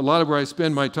a lot of where I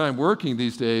spend my time working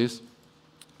these days.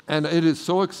 And it is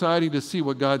so exciting to see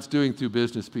what God's doing through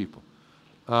business people.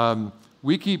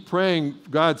 We keep praying,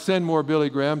 God, send more Billy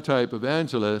Graham type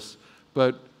evangelists,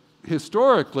 but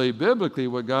historically, biblically,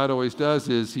 what God always does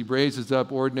is he raises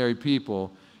up ordinary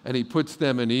people and he puts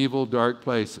them in evil, dark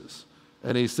places.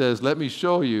 And he says, let me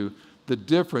show you the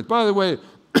difference. By the way,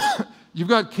 you've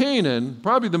got Canaan,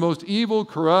 probably the most evil,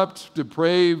 corrupt,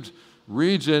 depraved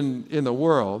region in the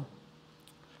world.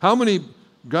 How many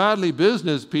godly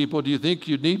business people do you think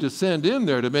you'd need to send in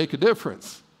there to make a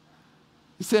difference?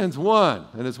 He sends one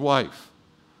and his wife.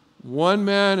 One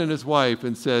man and his wife,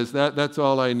 and says, that's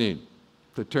all I need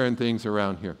to turn things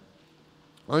around here.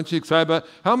 Aren't you excited about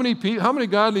how many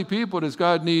godly people does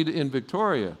God need in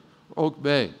Victoria, Oak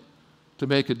Bay, to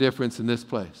make a difference in this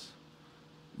place?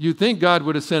 You'd think God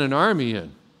would have sent an army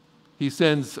in. He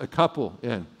sends a couple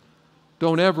in.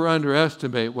 Don't ever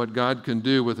underestimate what God can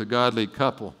do with a godly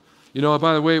couple. You know,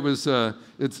 by the way,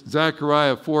 it's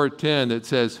Zechariah 4:10 that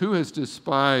says, who has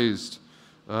despised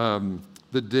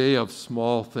the day of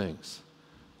small things?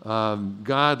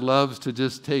 God loves to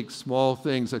just take small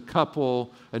things, a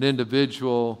couple, an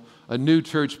individual, a new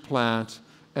church plant,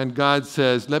 and God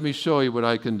says, let me show you what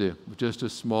I can do with just a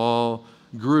small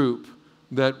group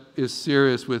that is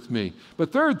serious with me.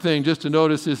 But third thing just to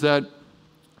notice is that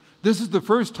this is the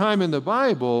first time in the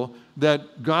Bible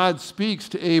that God speaks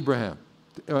to Abram.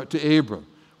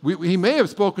 He may have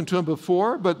spoken to him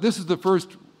before, but this is the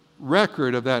first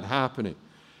record of that happening.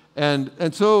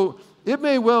 And so it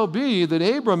may well be that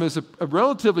Abram is a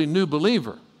relatively new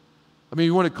believer. I mean,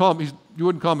 you wouldn't call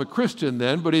him a Christian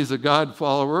then, but he's a God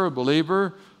follower, a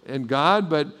believer in God,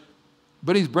 but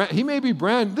he may be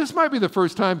this might be the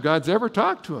first time God's ever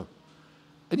talked to him.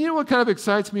 And you know what kind of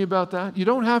excites me about that? You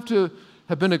don't have to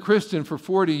have been a Christian for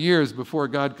 40 years before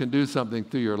God can do something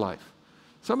through your life.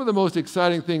 Some of the most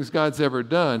exciting things God's ever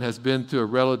done has been through a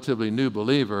relatively new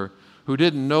believer who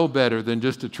didn't know better than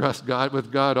just to trust God.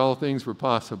 With God, all things were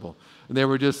possible. And they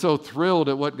were just so thrilled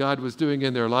at what God was doing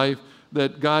in their life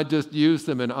that God just used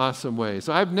them in awesome ways.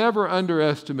 So I've never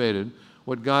underestimated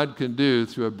what God can do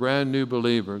through a brand new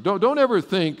believer. Don't ever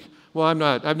think, well,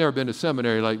 I've never been to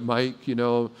seminary like Mike, you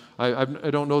know, I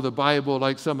don't know the Bible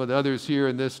like some of the others here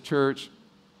in this church.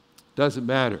 Doesn't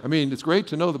matter. I mean, it's great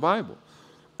to know the Bible.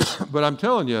 But I'm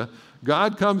telling you,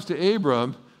 God comes to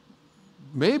Abram,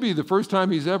 maybe the first time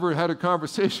he's ever had a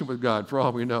conversation with God, for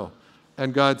all we know.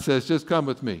 And God says, just come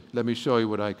with me. Let me show you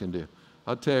what I can do.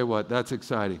 I'll tell you what, that's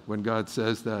exciting when God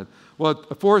says that. Well,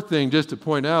 a fourth thing just to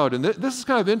point out, and this is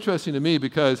kind of interesting to me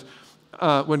because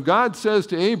when God says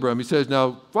to Abram, he says,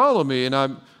 now follow me and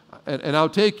I'll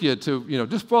take you to,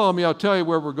 just follow me. I'll tell you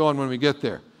where we're going when we get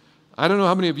there. I don't know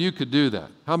how many of you could do that.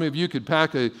 How many of you could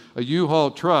pack a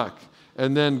U-Haul truck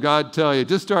and then God tell you,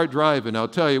 just start driving, I'll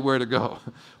tell you where to go.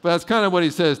 But that's kind of what he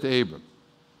says to Abram.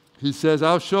 He says,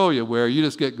 I'll show you where, you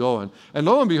just get going. And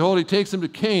lo and behold, he takes him to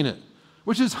Canaan,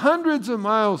 which is hundreds of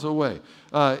miles away.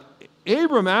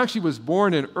 Abram actually was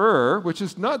born in Ur, which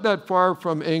is not that far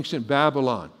from ancient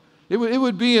Babylon. It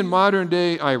would be in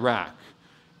modern-day Iraq.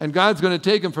 And God's going to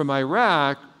take him from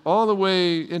Iraq all the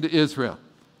way into Israel,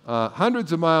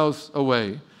 hundreds of miles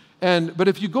away. But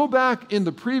if you go back in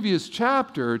the previous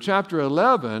chapter, chapter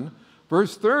 11,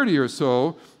 verse 30 or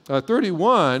so,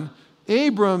 31,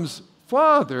 Abram's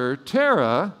father,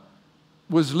 Terah,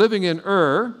 was living in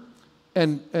Ur,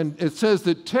 and it says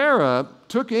that Terah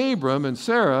took Abram and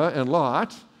Sarah and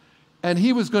Lot, and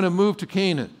he was going to move to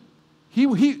Canaan.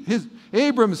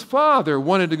 Abram's father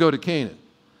wanted to go to Canaan,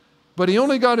 but he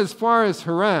only got as far as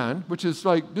Haran, which is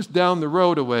like just down the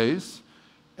road a ways,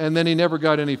 and then he never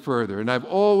got any further. And I've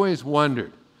always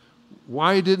wondered,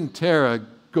 why didn't Terah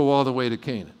go all the way to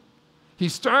Canaan? He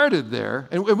started there,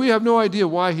 and we have no idea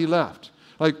why he left.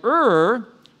 Like Ur,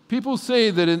 people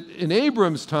say that in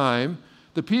Abram's time,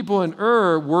 the people in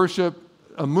Ur worship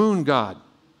a moon god.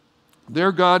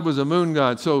 Their god was a moon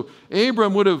god. So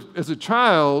Abram would have, as a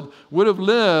child, would have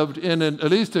lived in at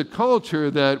least a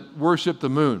culture that worshiped the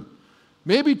moon.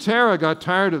 Maybe Terah got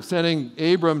tired of sending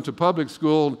Abram to public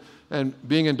school and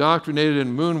being indoctrinated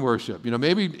in moon worship.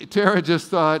 Maybe Tara just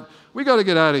thought, we got to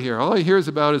get out of here. All he hears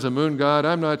about is a moon god.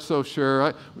 I'm not so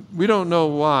sure. We don't know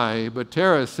why, but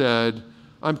Tara said,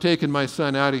 I'm taking my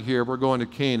son out of here. We're going to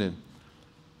Canaan.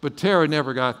 But Tara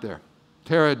never got there.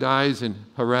 Tara dies in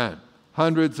Haran,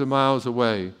 hundreds of miles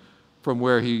away from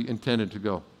where he intended to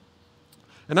go.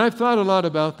 And I've thought a lot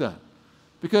about that,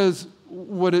 because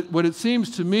what it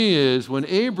seems to me is when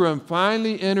Abram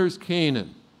finally enters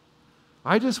Canaan,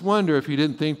 I just wonder if he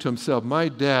didn't think to himself, my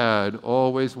dad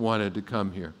always wanted to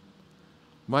come here.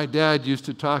 My dad used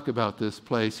to talk about this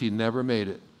place. He never made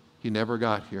it. He never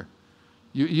got here.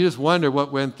 You just wonder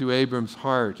what went through Abram's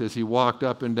heart as he walked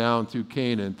up and down through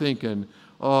Canaan, thinking,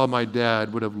 oh, my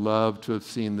dad would have loved to have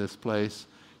seen this place.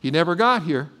 He never got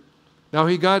here. Now,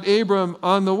 he got Abram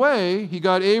on the way. He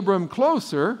got Abram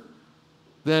closer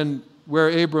than where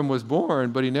Abram was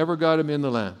born, but he never got him in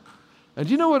the land. And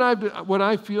you know what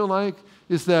I feel like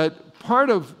is that part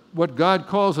of what God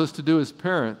calls us to do as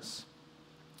parents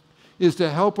is to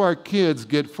help our kids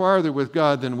get farther with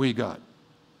God than we got.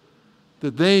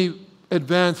 That they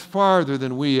advance farther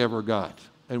than we ever got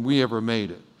and we ever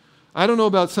made it. I don't know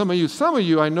about some of you. Some of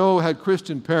you I know had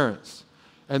Christian parents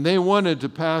and they wanted to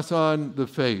pass on the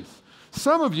faith.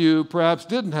 Some of you perhaps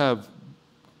didn't have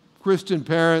Christian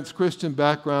parents, Christian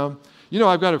background.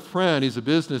 I've got a friend, he's a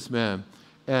businessman,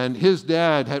 and his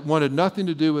dad had wanted nothing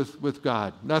to do with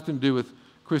God, nothing to do with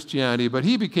Christianity, but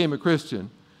he became a Christian.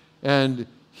 And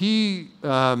he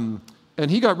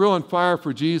got real on fire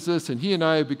for Jesus, and he and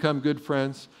I have become good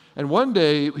friends. And one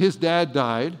day, his dad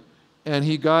died, and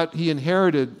he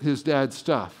inherited his dad's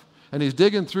stuff. And he's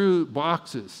digging through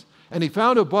boxes, and he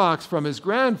found a box from his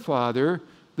grandfather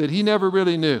that he never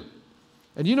really knew.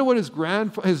 And you know what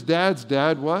his dad's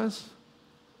dad was?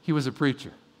 He was a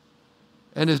preacher.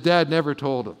 And his dad never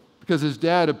told him, because his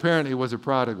dad apparently was a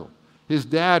prodigal. His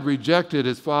dad rejected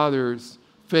his father's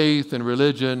faith and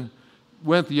religion,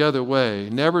 went the other way,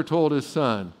 never told his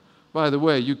son, by the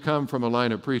way, you come from a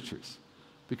line of preachers.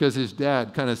 Because his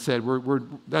dad kind of said,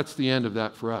 that's the end of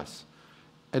that for us.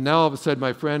 And now all of a sudden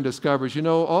my friend discovers,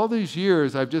 all these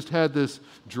years I've just had this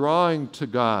drawing to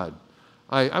God.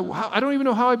 I don't even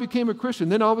know how I became a Christian.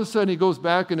 Then all of a sudden he goes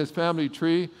back in his family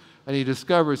tree and he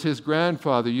discovers his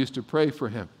grandfather used to pray for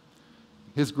him.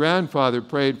 His grandfather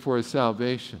prayed for his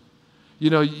salvation.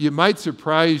 You might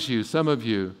surprise you, some of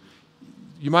you.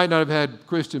 You might not have had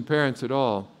Christian parents at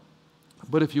all,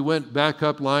 but if you went back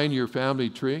up line your family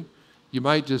tree, you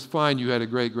might just find you had a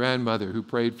great-grandmother who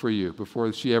prayed for you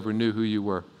before she ever knew who you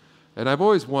were. And I've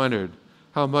always wondered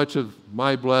how much of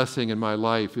my blessing in my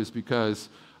life is because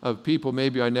of people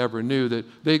maybe I never knew, that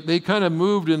they kind of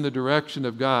moved in the direction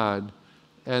of God,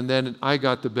 and then I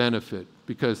got the benefit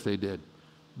because they did.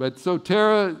 But so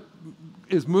Terah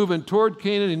is moving toward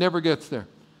Canaan. He never gets there,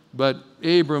 but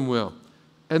Abram will.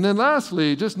 And then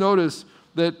lastly, just notice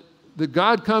that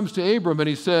God comes to Abram and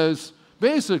he says,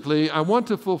 basically, I want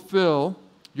to fulfill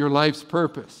your life's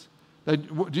purpose. Now,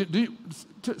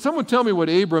 someone tell me what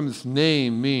Abram's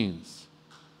name means.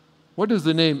 What does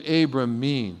the name Abram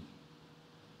mean?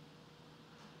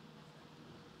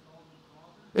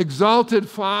 Exalted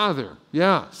Father.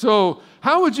 Yeah. So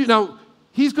how would you now?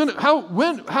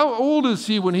 How old is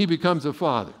he when he becomes a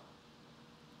father?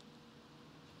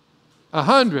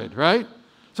 100, right?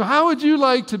 So how would you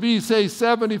like to be, say,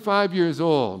 75 years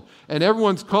old, and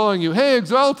everyone's calling you, hey,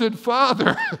 exalted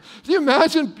Father? Can you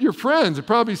imagine your friends are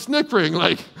probably snickering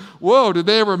like, whoa, did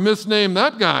they ever misname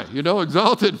that guy?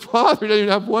 Exalted Father, they didn't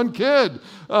have one kid.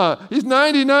 He's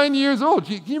 99 years old.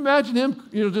 Can you imagine him,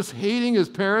 just hating his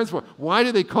parents? Why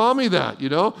did they call me that?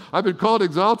 I've been called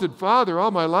exalted Father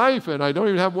all my life, and I don't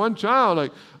even have one child.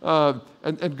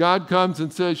 And God comes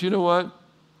and says, you know what?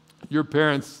 Your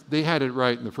parents, they had it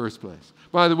right in the first place.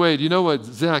 By the way, do you know what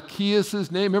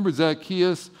Zacchaeus' name? Remember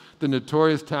Zacchaeus, the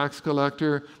notorious tax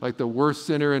collector, like the worst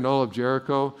sinner in all of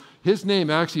Jericho? His name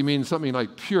actually means something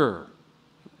like pure.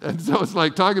 And so it's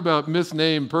like talking about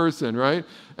misnamed person, right?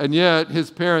 And yet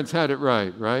his parents had it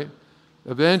right, right?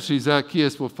 Eventually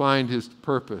Zacchaeus will find his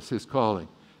purpose, his calling,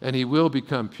 and he will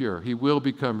become pure. He will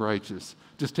become righteous.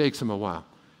 Just takes him a while.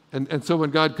 And so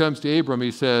when God comes to Abram,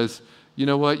 he says, you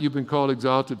know what? You've been called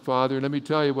exalted Father. Let me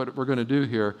tell you what we're going to do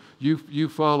here. You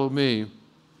follow me.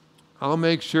 I'll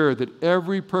make sure that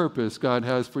every purpose God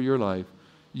has for your life,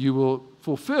 you will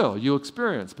fulfill, you'll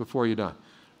experience before you die.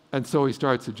 And so he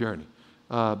starts the journey.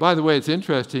 By the way, it's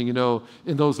interesting,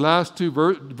 in those last two,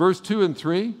 verse 2 and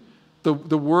 3,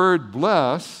 the word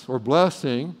bless or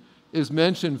blessing is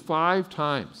mentioned 5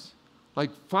 times. Like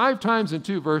 5 times in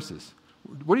 2 verses.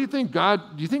 What do you think do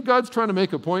you think God's trying to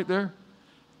make a point there?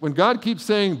 When God keeps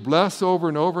saying bless over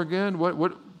and over again,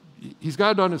 he's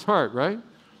got it on his heart, right?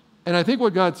 And I think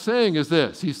what God's saying is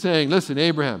this. He's saying, listen,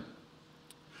 Abraham,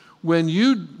 when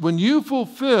you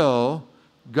fulfill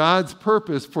God's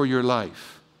purpose for your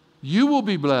life, you will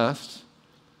be blessed,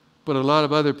 but a lot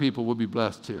of other people will be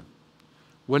blessed too.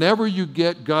 Whenever you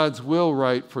get God's will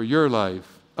right for your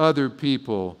life, other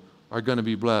people are going to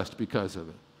be blessed because of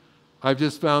it. I've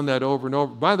just found that over and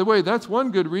over. By the way, that's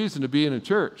one good reason to be in a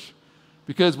church.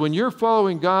 Because when you're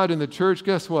following God in the church,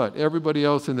 guess what? Everybody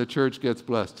else in the church gets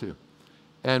blessed too.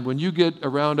 And when you get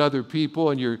around other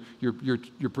people and you're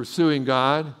pursuing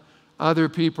God, other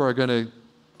people are going to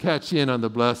catch in on the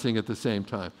blessing at the same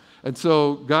time. And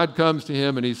so God comes to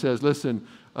him and he says, listen,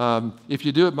 if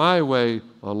you do it my way,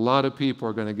 a lot of people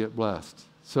are going to get blessed.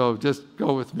 So just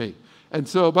go with me. And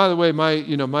so, by the way,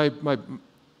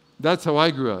 that's how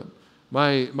I grew up.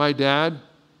 My dad,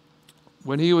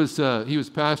 when he was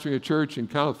pastoring a church in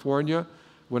California,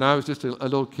 when I was just a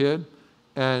little kid,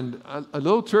 and a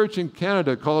little church in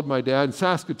Canada called my dad in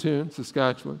Saskatoon,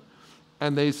 Saskatchewan,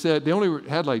 and they said, they only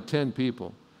had like 10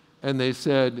 people, and they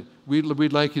said,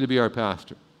 we'd like you to be our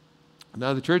pastor.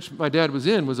 Now, the church my dad was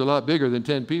in was a lot bigger than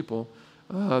 10 people,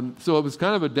 so it was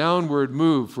kind of a downward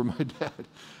move for my dad.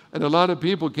 And a lot of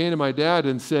people came to my dad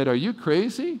and said, are you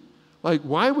crazy? Like,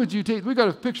 why would you take, we got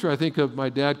a picture, I think, of my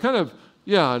dad, kind of,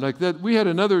 yeah, like that.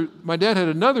 My dad had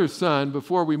another son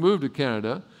before we moved to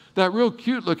Canada. That real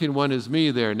cute-looking one is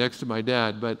me there next to my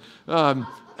dad. But,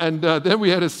 then we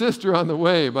had a sister on the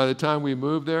way by the time we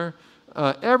moved there.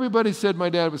 Everybody said my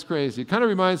dad was crazy. It kind of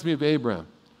reminds me of Abraham.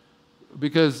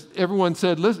 Because everyone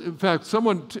said, listen, in fact,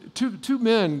 two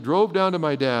men drove down to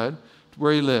my dad,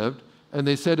 where he lived, and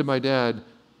they said to my dad,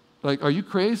 like, are you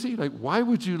crazy? Like, why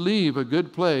would you leave a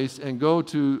good place and go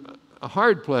to a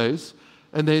hard place?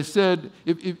 And they said,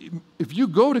 if you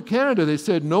go to Canada, they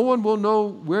said, no one will know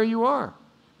where you are.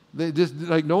 They just,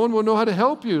 like, no one will know how to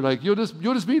help you. Like, you'll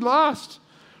just be lost.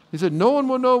 He said, no one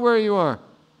will know where you are.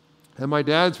 And my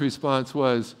dad's response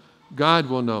was, God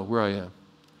will know where I am.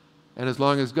 And as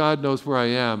long as God knows where I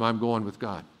am, I'm going with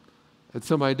God. And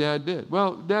so my dad did.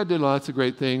 Well, Dad did lots of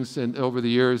great things over the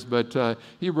years, but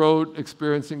he wrote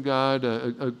Experiencing God,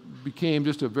 became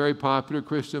just a very popular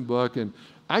Christian book. And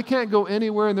I can't go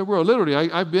anywhere in the world. Literally,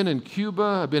 I've been in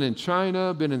Cuba, I've been in China,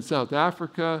 I've been in South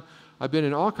Africa, I've been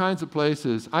in all kinds of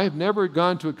places. I have never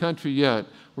gone to a country yet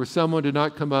where someone did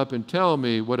not come up and tell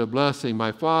me what a blessing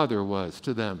my father was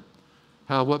to them.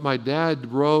 How what my dad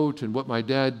wrote and what my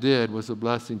dad did was a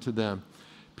blessing to them.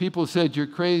 People said, you're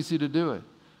crazy to do it.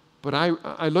 But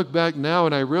I look back now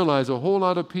and I realize a whole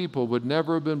lot of people would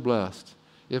never have been blessed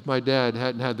if my dad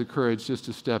hadn't had the courage just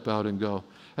to step out and go.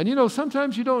 And you know,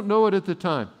 sometimes you don't know it at the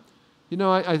time. You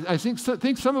know, I think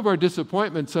some of our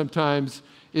disappointment sometimes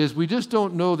is we just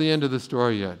don't know the end of the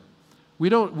story yet. We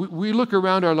look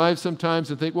around our lives sometimes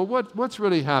and think, well, what's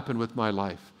really happened with my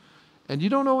life? And you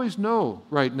don't always know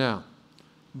right now.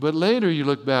 But later you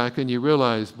look back and you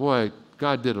realize, boy,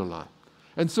 God did a lot.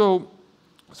 And so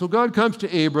God comes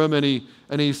to Abram and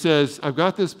he says, I've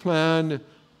got this plan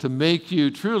to make you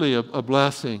truly a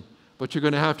blessing, but you're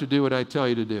going to have to do what I tell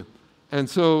you to do. And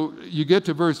so you get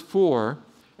to verse 4,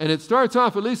 and it starts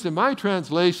off, at least in my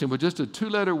translation, with just a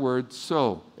two-letter word,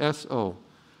 so, S-O.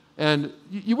 And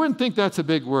you wouldn't think that's a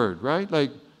big word, right?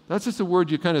 Like, that's just a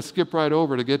word you kind of skip right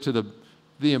over to get to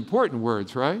the important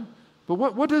words, right? But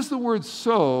what does the word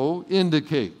so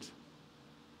indicate?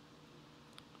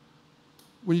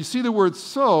 When you see the word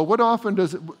so,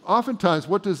 oftentimes,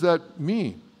 what does that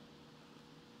mean?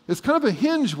 It's kind of a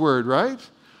hinge word, right?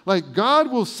 Like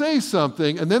God will say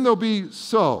something and then there'll be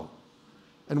so.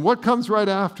 And what comes right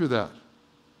after that?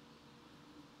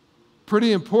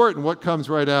 Pretty important what comes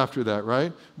right after that,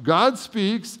 right? God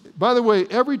speaks. By the way,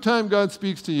 every time God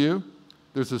speaks to you,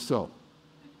 there's a so.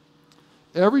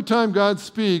 Every time God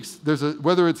speaks,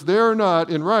 whether it's there or not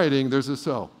in writing, there's a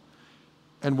so.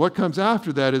 And what comes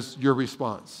after that is your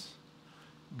response.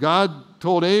 God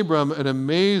told Abram an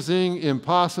amazing,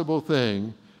 impossible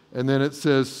thing, and then it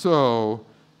says, so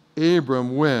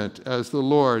Abram went as the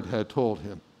Lord had told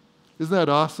him. Isn't that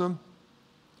awesome?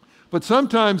 But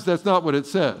sometimes that's not what it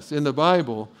says in the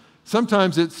Bible.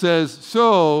 Sometimes it says,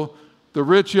 so the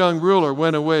rich young ruler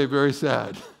went away very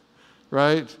sad,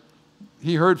 right?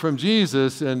 He heard from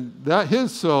Jesus, and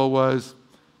his so was,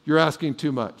 you're asking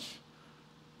too much.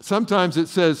 Sometimes it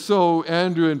says, so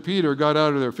Andrew and Peter got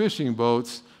out of their fishing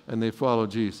boats and they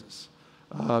followed Jesus.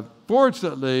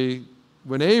 Fortunately,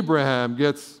 when Abraham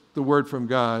gets the word from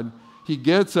God, he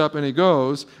gets up and he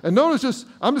goes. And notice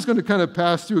I'm just going to kind of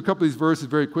pass through a couple of these verses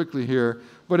very quickly here.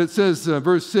 But it says,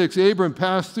 verse 6, Abram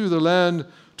passed through the land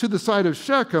to the side of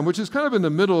Shechem, which is kind of in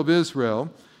the middle of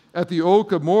Israel. at the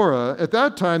oak of Moreh. At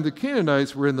that time, the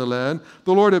Canaanites were in the land.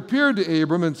 The Lord appeared to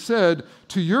Abram and said,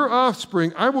 to your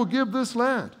offspring I will give this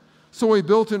land. So he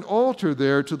built an altar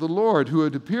there to the Lord who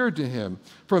had appeared to him.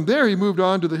 From there he moved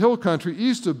on to the hill country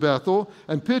east of Bethel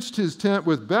and pitched his tent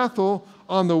with Bethel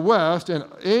on the west and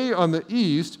Ai on the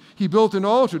east. He built an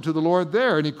altar to the Lord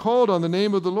there, and he called on the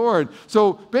name of the Lord.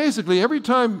 So basically, every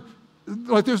time,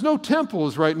 like there's no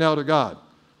temples right now to God.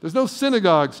 There's no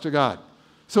synagogues to God.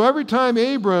 So every time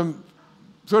Abram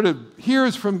sort of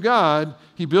hears from God,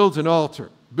 he builds an altar,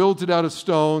 builds it out of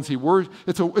stones.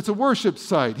 It's a worship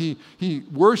site. He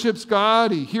worships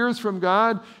God. He hears from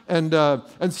God. And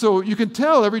so you can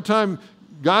tell every time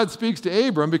God speaks to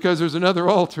Abram because there's another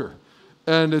altar.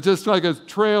 And it's just like a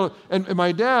trail. And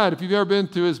my dad, if you've ever been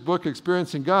through his book,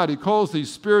 Experiencing God, he calls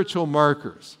these spiritual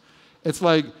markers. It's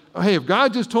like, hey, if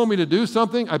God just told me to do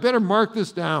something, I better mark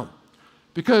this down.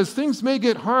 Because things may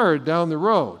get hard down the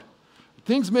road.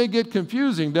 Things may get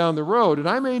confusing down the road, and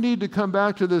I may need to come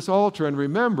back to this altar and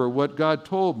remember what God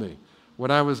told me when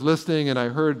I was listening and I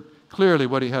heard clearly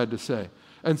what he had to say.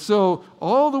 And so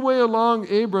all the way along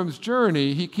Abram's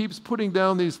journey, he keeps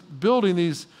building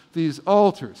these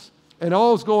altars, and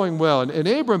all's going well. And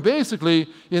Abram basically,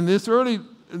 in this early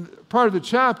part of the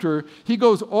chapter, he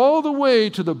goes all the way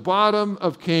to the bottom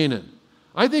of Canaan.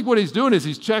 I think what he's doing is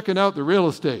he's checking out the real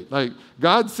estate. Like,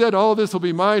 God said all this will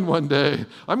be mine one day.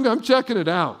 I'm checking it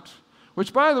out,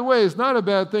 which, by the way, is not a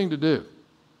bad thing to do.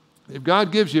 If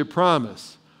God gives you a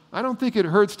promise, I don't think it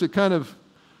hurts to kind of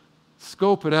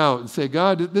scope it out and say,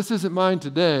 God, this isn't mine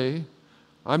today.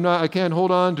 I can't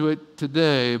hold on to it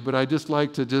today, but I just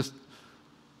like to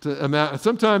imagine.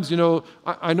 Sometimes,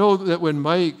 I know that when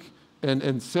Mike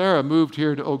and Sarah moved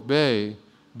here to Oak Bay,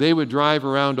 they would drive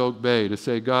around Oak Bay to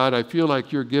say, God, I feel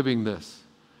like you're giving this.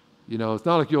 It's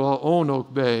not like you'll all own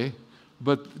Oak Bay,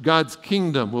 but God's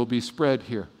kingdom will be spread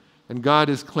here. And God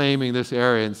is claiming this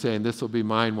area and saying, this will be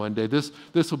mine one day. This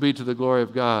will be to the glory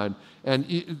of God. And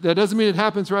that doesn't mean it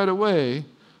happens right away,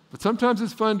 but sometimes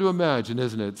it's fun to imagine,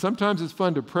 isn't it? Sometimes it's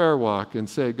fun to prayer walk and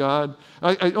say, God,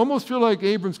 I almost feel like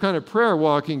Abram's kind of prayer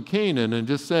walking Canaan and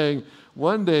just saying,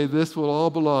 one day this will all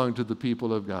belong to the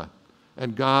people of God.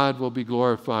 And God will be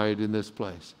glorified in this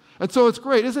place. And so it's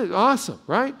great. Isn't it awesome,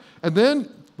 right? But then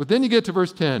you get to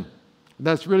verse 10. And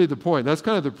that's really the point. That's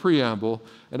kind of the preamble.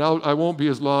 And I won't be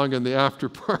as long in the after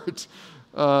part.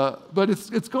 But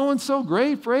it's going so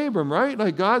great for Abram, right?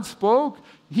 Like God spoke.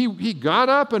 He got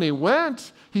up and he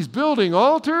went. He's building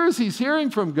altars. He's hearing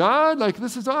from God. Like,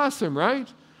 this is awesome, right?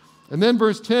 And then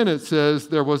verse 10, it says,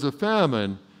 there was a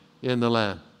famine in the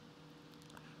land.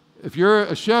 If you're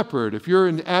a shepherd, if you're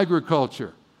in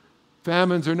agriculture,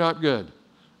 famines are not good,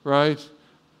 right?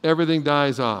 Everything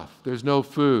dies off. There's no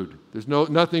food. There's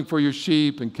nothing for your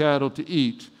sheep and cattle to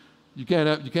eat. You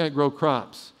can't grow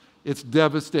crops. It's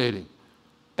devastating.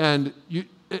 And you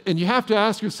have to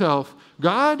ask yourself,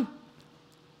 God,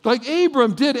 like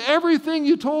Abram did everything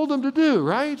you told him to do,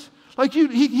 right? Like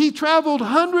he traveled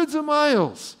hundreds of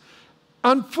miles.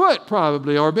 On foot,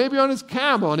 probably, or maybe on his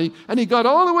camel. And he got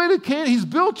all the way to Canaan. He's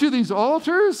built you these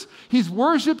altars. He's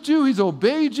worshiped you. He's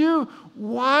obeyed you.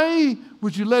 Why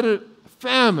would you let a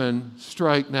famine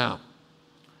strike now?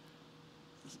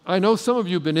 I know some of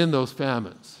you have been in those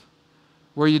famines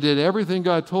where you did everything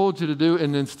God told you to do,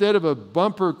 and instead of a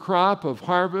bumper crop of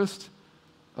harvest,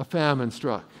 a famine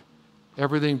struck.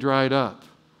 Everything dried up.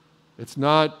 It's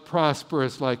not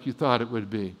prosperous like you thought it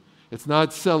would be. It's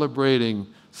not celebrating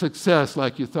success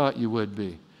like you thought you would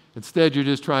be. Instead, you're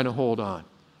just trying to hold on.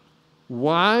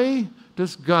 Why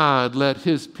does God let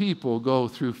his people go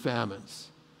through famines?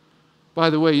 By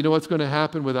the way, you know what's going to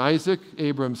happen with Isaac,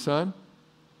 Abram's son?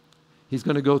 He's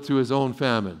going to go through his own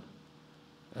famine.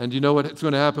 And you know what's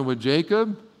going to happen with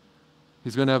Jacob?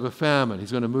 He's going to have a famine.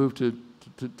 He's going to move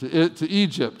to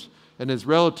Egypt, and his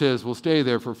relatives will stay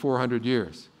there for 400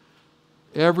 years.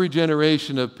 Every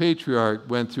generation of patriarch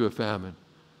went through a famine.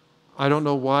 I don't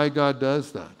know why God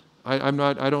does that. I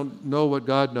don't know what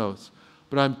God knows.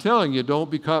 But I'm telling you, don't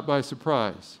be caught by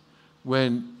surprise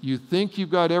when you think you've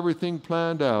got everything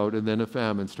planned out and then a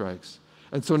famine strikes.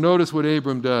 And so notice what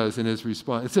Abram does in his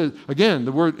response. It says, again,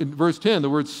 in verse 10, the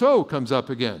word so comes up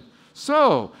again.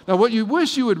 So. Now what you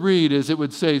wish you would read is it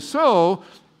would say, so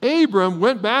Abram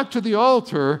went back to the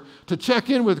altar to check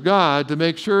in with God to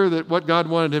make sure that what God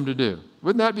wanted him to do.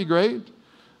 Wouldn't that be great?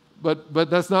 But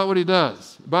that's not what he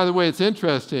does. By the way, it's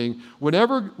interesting.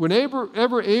 Whenever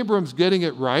Abram's getting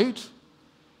it right,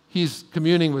 he's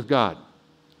communing with God.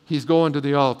 He's going to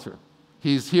the altar.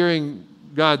 He's hearing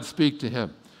God speak to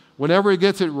him. Whenever he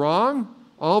gets it wrong,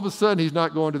 all of a sudden he's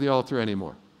not going to the altar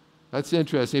anymore. That's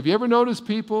interesting. Have you ever noticed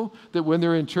people that when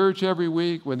they're in church every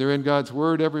week, when they're in God's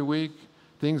Word every week,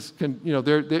 things can,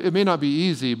 it may not be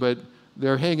easy, but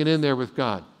they're hanging in there with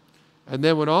God. And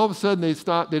then when all of a sudden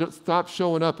they don't stop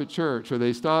showing up at church, or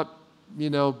they stop,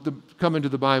 coming to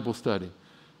the Bible study,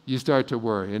 you start to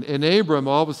worry. And Abram,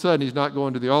 all of a sudden, he's not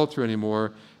going to the altar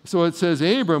anymore. So it says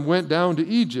Abram went down to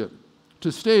Egypt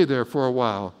to stay there for a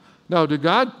while. Now, did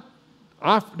God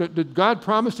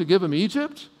promise to give him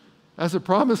Egypt as a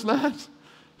promised land?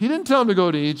 He didn't tell him to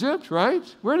go to Egypt, right?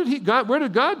 Where did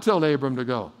God tell Abram to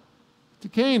go? To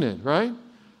Canaan, right?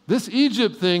 This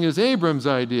Egypt thing is Abram's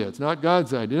idea. It's not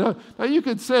God's idea. Now you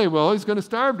could say, well, he's going to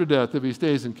starve to death if he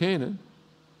stays in Canaan.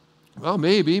 Well,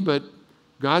 maybe, but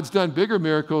God's done bigger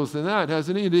miracles than that,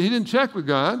 hasn't he? He didn't check with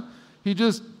God. He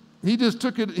just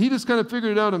took it. He just kind of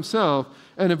figured it out himself.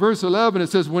 And in verse 11, it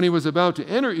says, when he was about to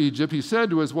enter Egypt, he said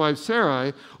to his wife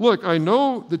Sarai, look, I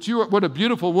know that you are, what a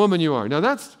beautiful woman you are. Now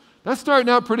that's starting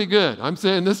out pretty good. I'm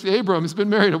saying this Abram has been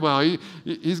married a while.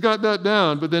 He's got that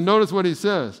down. But then notice what he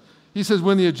says. He says,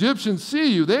 when the Egyptians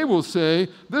see you, they will say,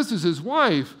 this is his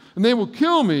wife, and they will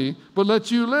kill me, but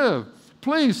let you live.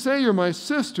 Please say you're my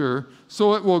sister,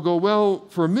 so it will go well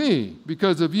for me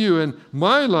because of you, and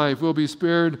my life will be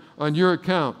spared on your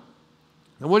account.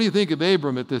 Now, what do you think of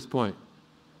Abram at this point?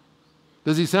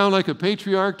 Does he sound like a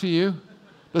patriarch to you?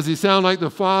 Does he sound like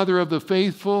the father of the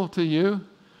faithful to you?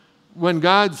 When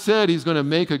God said he's going to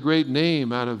make a great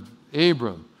name out of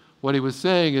Abram, what he was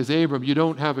saying is, Abram, you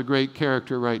don't have a great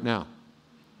character right now,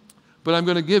 but I'm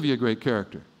going to give you a great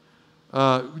character.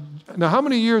 Now, how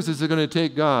many years is it going to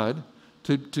take God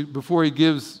before he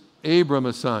gives Abram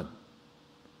a son?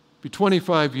 Be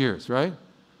 25 years, right?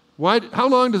 How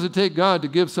long does it take God to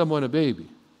give someone a baby?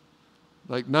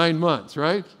 Like 9 months,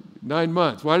 right? 9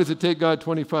 months. Why does it take God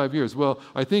 25 years? Well,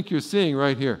 I think you're seeing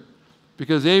right here,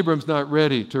 because Abram's not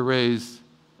ready to raise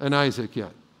an Isaac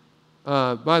yet.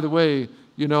 By the way,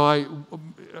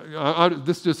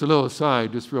 this is just a little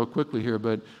aside, just real quickly here,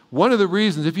 but one of the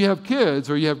reasons, if you have kids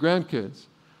or you have grandkids,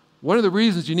 one of the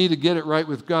reasons you need to get it right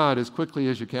with God as quickly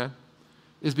as you can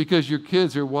is because your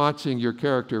kids are watching your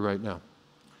character right now.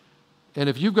 And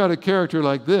if you've got a character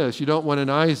like this, you don't want an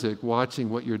Isaac watching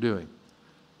what you're doing.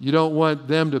 You don't want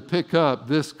them to pick up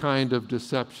this kind of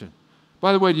deception.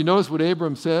 By the way, do you notice what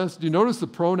Abram says? Do you notice the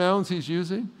pronouns he's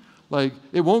using? Like,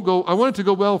 I want it to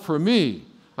go well for me.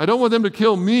 I don't want them to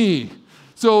kill me.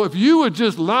 So if you would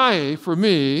just lie for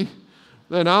me,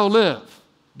 then I'll live.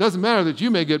 It doesn't matter that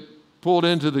you may get pulled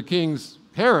into the king's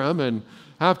harem and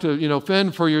have to,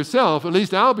 fend for yourself. At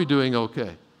least I'll be doing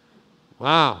okay.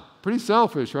 Wow, pretty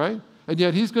selfish, right? And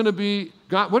yet he's going to be,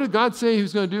 God. What did God say he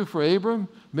was going to do for Abram?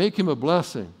 Make him a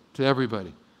blessing to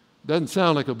everybody. Doesn't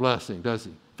sound like a blessing, does he?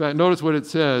 In fact, notice what it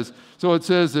says. So it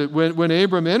says that when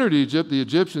Abram entered Egypt, the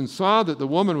Egyptians saw that the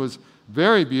woman was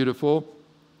very beautiful.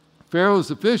 Pharaoh's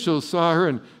officials saw her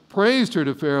and praised her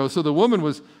to Pharaoh. So the woman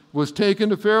was taken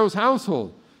to Pharaoh's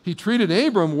household. He treated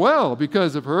Abram well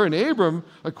because of her, and Abram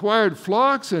acquired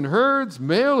flocks and herds,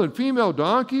 male and female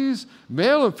donkeys,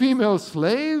 male and female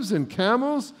slaves and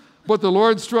camels. But the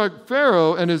Lord struck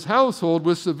Pharaoh and his household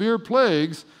with severe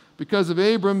plagues because of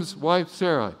Abram's wife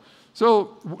Sarai.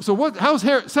 So how's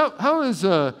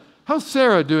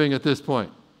Sarah doing at this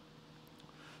point?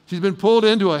 She's been pulled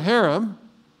into a harem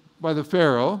by the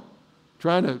Pharaoh,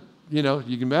 trying to, you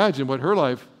can imagine what her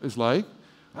life is like.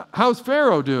 How's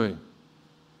Pharaoh doing?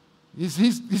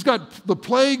 He's got the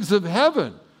plagues of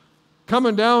heaven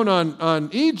coming down on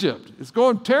Egypt. It's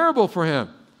going terrible for him.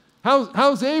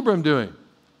 How's Abram doing?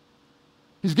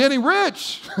 He's getting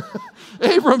rich.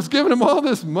 Abram's giving him all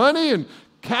this money and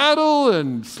cattle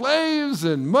and slaves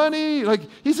and money. Like,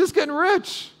 he's just getting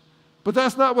rich. But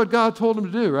that's not what God told him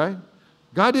to do, right?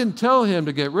 God didn't tell him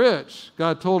to get rich.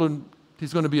 God told him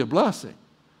he's going to be a blessing.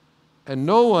 And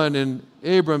no one in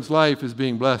Abram's life is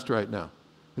being blessed right now.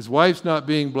 His wife's not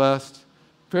being blessed.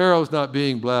 Pharaoh's not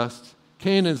being blessed.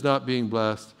 Canaan's not being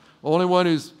blessed. Only one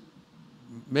who's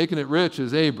making it rich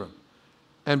is Abram.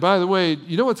 And by the way,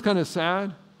 you know what's kind of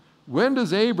sad? When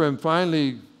does Abram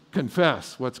finally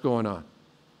confess what's going on?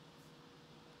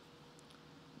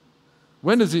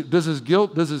 When does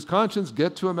his conscience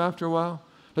get to him after a while?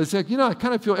 Does he say, I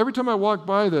kind of feel, every time I walk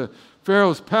by the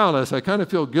Pharaoh's palace, I kind of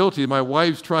feel guilty. My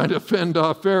wife's trying to fend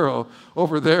off Pharaoh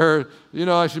over there.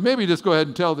 I should maybe just go ahead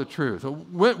and tell the truth.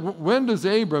 When does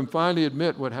Abram finally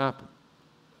admit what happened?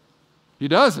 He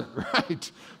doesn't,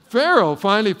 right? Pharaoh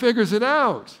finally figures it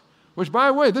out. Which, by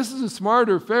the way, this is a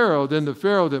smarter Pharaoh than the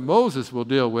Pharaoh that Moses will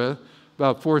deal with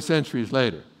about 4 centuries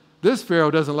later. This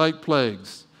Pharaoh doesn't like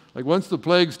plagues. Like, once the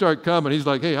plagues start coming, he's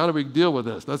like, hey, how do we deal with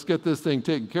this? Let's get this thing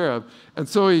taken care of. And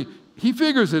so he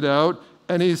figures it out,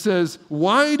 And he says,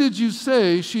 why did you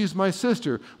say she's my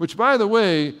sister? Which, by the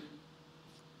way,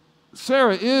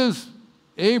 Sarah is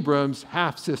Abram's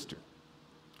half-sister.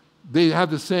 They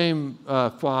have the same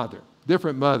father,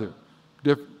 different mother,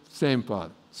 same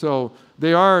father. So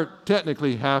they are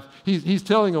technically half. He's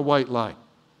telling a white lie.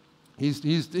 He's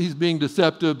being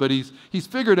deceptive, but he's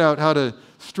figured out how to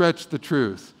stretch the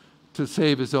truth to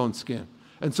save his own skin.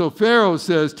 And so Pharaoh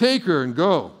says, take her and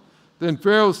go. Then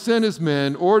Pharaoh sent his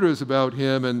men, orders about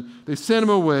him, and they sent him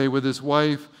away with his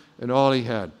wife and all he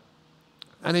had.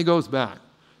 And he goes back.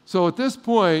 So at this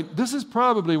point, this is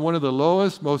probably one of the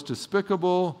lowest, most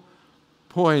despicable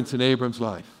points in Abram's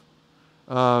life.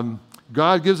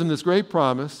 God gives him this great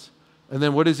promise, and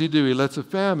then what does he do? He lets a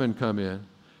famine come in,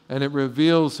 and it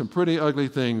reveals some pretty ugly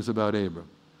things about Abram.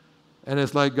 And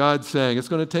it's like God saying, it's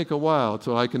going to take a while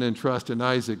till I can entrust an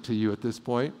Isaac to you at this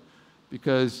point,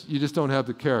 because you just don't have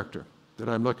the character that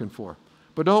I'm looking for.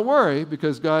 But don't worry,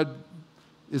 because God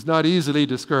is not easily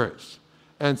discouraged.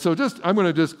 And so I'm going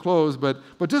to just close, but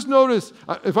just notice,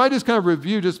 if I just kind of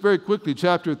review just very quickly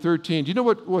chapter 13, do you know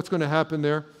what's going to happen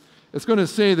there? It's going to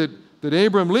say that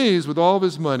Abram leaves with all of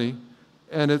his money,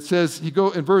 and it says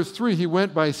in verse 3, he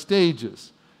went by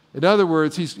stages. In other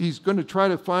words, he's going to try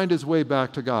to find his way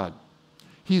back to God.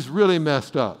 He's really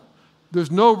messed up.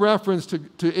 There's no reference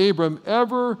to Abram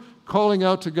ever calling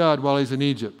out to God while he's in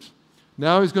Egypt.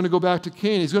 Now he's going to go back to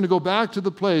Canaan. He's going to go back to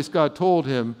the place God told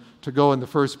him to go in the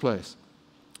first place.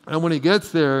 And when he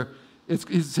gets there, it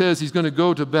says he's going to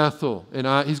go to Bethel.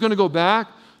 And he's going to go back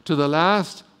to the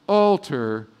last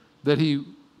altar that he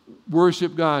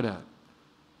worshiped God at.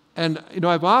 And,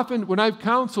 I've often, when I've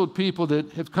counseled people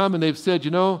that have come and they've said,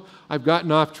 I've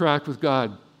gotten off track with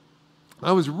God.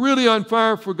 I was really on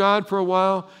fire for God for a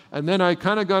while, and then I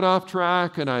kind of got off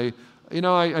track, and I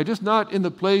just not in the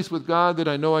place with God that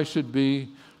I know I should be.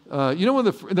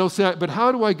 When they'll say, but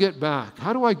how do I get back?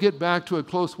 How do I get back to a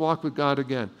close walk with God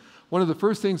again? One of the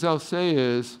first things I'll say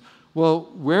is, well,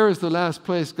 where is the last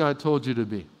place God told you to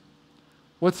be?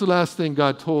 What's the last thing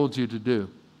God told you to do?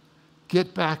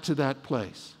 Get back to that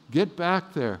place. Get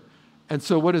back there. And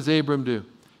so what does Abram do?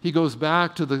 He goes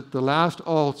back to the last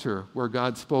altar where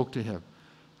God spoke to him.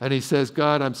 And he says,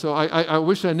 God, I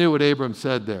wish I knew what Abram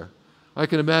said there. I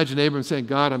can imagine Abram saying,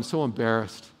 God, I'm so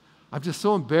embarrassed. I'm just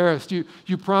so embarrassed.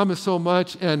 You promised so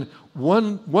much, and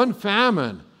one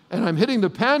famine, and I'm hitting the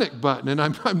panic button, and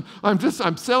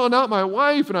I'm selling out my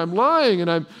wife, and I'm lying, and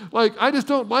I'm like, I just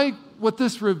don't like what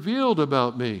this revealed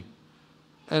about me.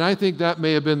 And I think that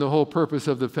may have been the whole purpose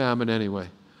of the famine anyway,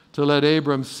 to let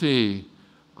Abram see,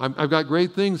 I've got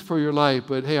great things for your life,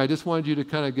 but hey, I just wanted you to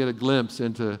kind of get a glimpse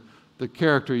into the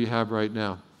character you have right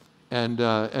now. And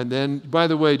then, by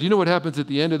the way, do you know what happens at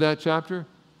the end of that chapter?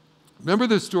 Remember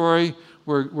the story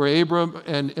where Abram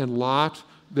and Lot,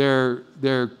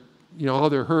 all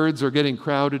their herds are getting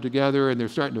crowded together, and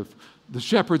the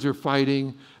shepherds are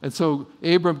fighting. And so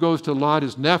Abram goes to Lot,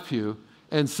 his nephew,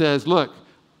 and says, look,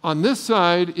 on this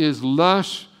side is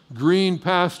lush, green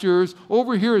pastures.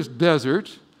 Over here is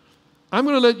desert. I'm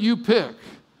going to let you pick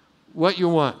what you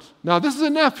want. Now, this is a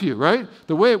nephew, right?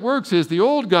 The way it works is the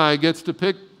old guy gets to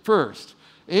pick first.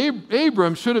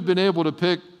 Abram should have been able to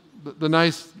pick the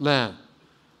nice land,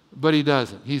 but he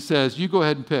doesn't. He says, you go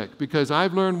ahead and pick, because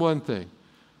I've learned one thing.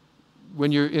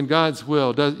 When you're in God's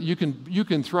will, you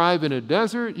can thrive in a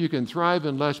desert, you can thrive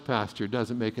in lush pasture. It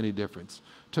doesn't make any difference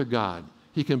to God.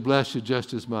 He can bless you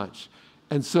just as much.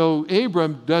 And so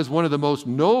Abram does one of the most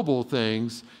noble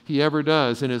things he ever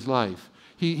does in his life.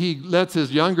 He lets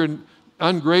his younger,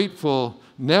 ungrateful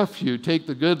nephew take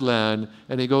the good land,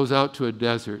 and he goes out to a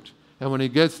desert. And when he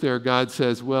gets there, God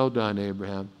says, well done,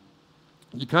 Abraham.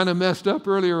 You kind of messed up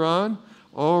earlier on.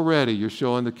 Already you're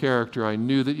showing the character I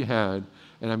knew that you had,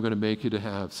 and I'm going to make you to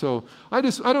have. So I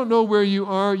don't know where you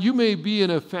are. You may be in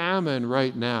a famine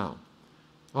right now,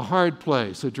 a hard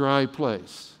place, a dry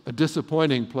place, a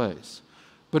disappointing place.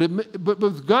 But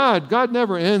with God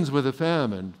never ends with a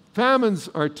famine. Famines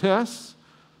are tests.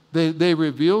 They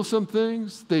reveal some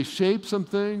things. They shape some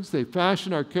things. They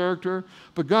fashion our character.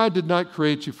 But God did not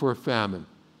create you for a famine.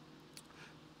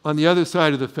 On the other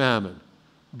side of the famine,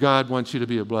 God wants you to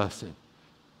be a blessing,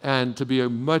 and to be a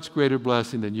much greater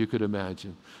blessing than you could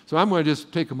imagine. So I'm going to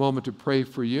just take a moment to pray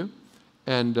for you.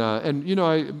 And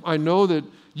I know that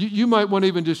you might want to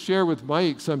even just share with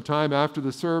Mike sometime after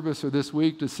the service or this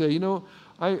week to say,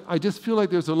 I just feel like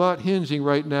there's a lot hinging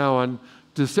right now on,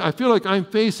 I feel like I'm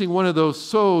facing one of those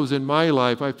sows in my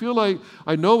life. I feel like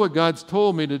I know what God's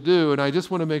told me to do, and I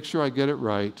just want to make sure I get it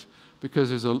right, because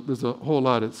there's a whole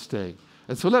lot at stake.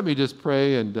 And so let me just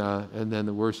pray, and then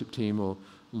the worship team will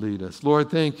lead us. Lord,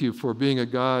 thank you for being a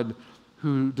God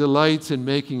who delights in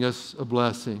making us a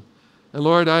blessing. And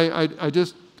Lord, I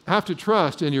just have to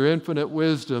trust in your infinite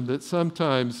wisdom that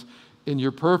sometimes in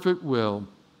your perfect will,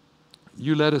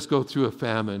 you let us go through a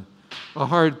famine, a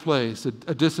hard place, a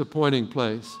disappointing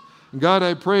place. And God,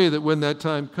 I pray that when that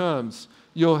time comes,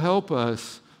 you'll help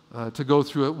us to go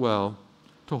through it well,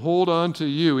 to hold on to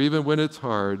you even when it's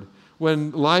hard,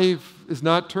 when life is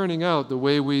not turning out the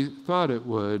way we thought it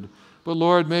would. But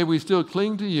Lord, may we still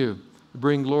cling to you,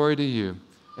 bring glory to you,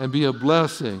 and be a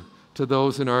blessing to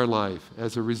those in our life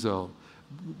as a result.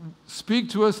 Speak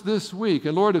to us this week.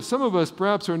 And Lord, if some of us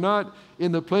perhaps are not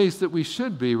in the place that we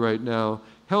should be right now,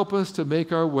 help us to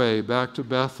make our way back to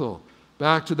Bethel,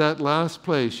 back to that last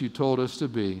place you told us to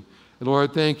be. And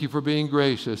Lord, thank you for being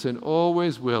gracious and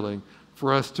always willing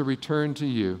for us to return to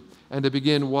you and to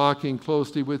begin walking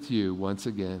closely with you once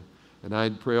again. And I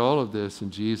pray all of this in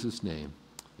Jesus' name.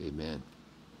 Amen.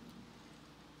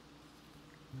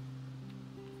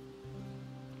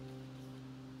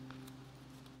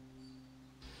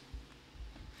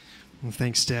 Well,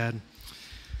 thanks, Dad.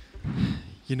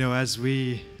 You know, as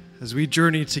we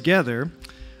journey together,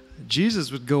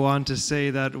 Jesus would go on to say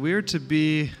that we're to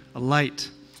be a light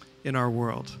in our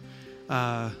world.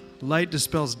 Light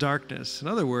dispels darkness. In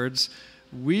other words,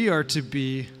 we are to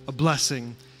be a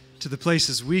blessing to the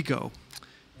places we go.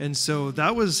 And so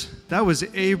that was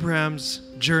Abraham's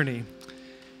journey.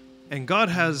 And God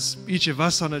has each of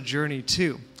us on a journey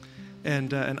too.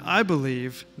 And I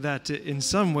believe that in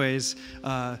some ways,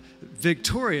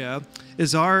 Victoria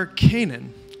is our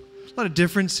Canaan. A lot of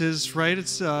differences, right?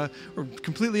 It's we're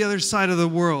completely other side of the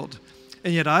world.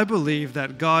 And yet I believe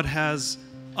that God has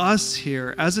us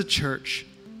here as a church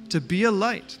to be a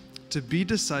light, to be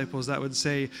disciples that would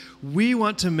say, we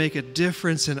want to make a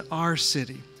difference in our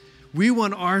city. We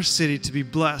want our city to be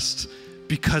blessed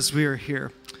because we are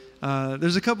here.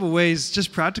 There's a couple ways,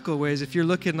 just practical ways. If you're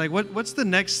looking like, what's the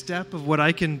next step of what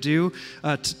I can do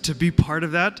to be part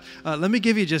of that? Let me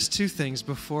give you just two things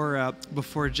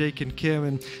before Jake and Kim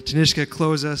and Tanishka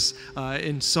close us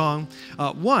in song.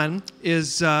 One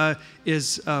is a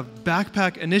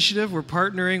backpack initiative. We're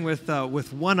partnering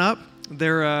with One Up.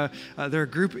 They're a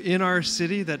group in our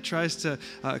city that tries to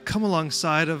come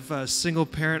alongside of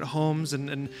single-parent homes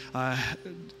and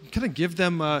kind of give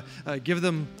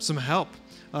them some help.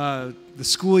 The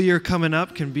school year coming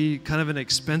up can be kind of an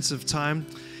expensive time.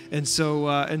 And so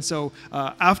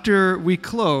after we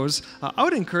close, I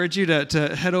would encourage you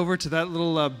to head over to that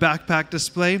little backpack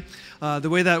display. The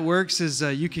way that works is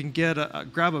you can grab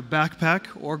a backpack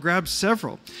or grab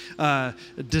several.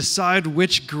 Decide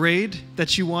which grade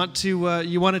that you want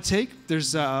to take.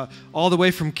 There's all the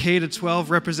way from K to 12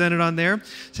 represented on there.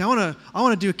 So I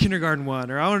want to do a kindergarten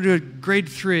one, or I want to do a grade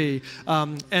 3,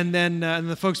 and then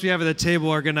the folks we have at the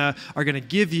table are gonna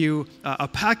give you a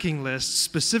packing list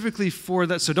specifically for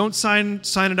that. So don't sign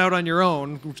it out on your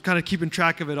own. We're kind of keeping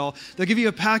track of it all. They'll give you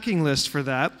a packing list for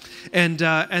that, and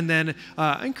then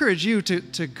I encourage you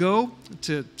to go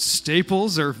to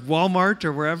Staples or Walmart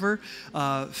or wherever,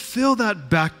 fill that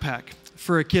backpack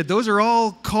for a kid. Those are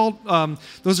all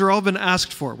been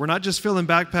asked for. We're not just filling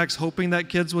backpacks hoping that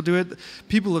kids will do it.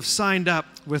 People have signed up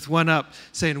with One Up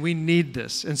saying we need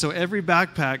this. And so every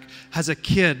backpack has a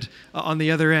kid on the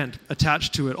other end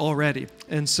attached to it already.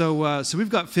 And so we've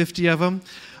got 50 of them.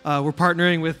 We're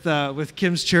partnering with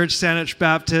Kim's church, Saanich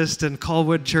Baptist, and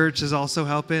Colwood Church is also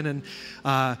helping.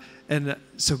 And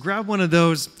so grab one of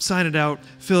those, sign it out,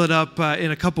 fill it up.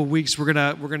 In a couple weeks, we're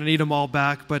gonna need them all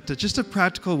back. But just a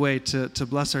practical way to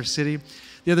bless our city.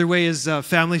 The other way is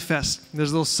Family Fest.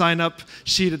 There's a little sign-up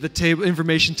sheet at the table,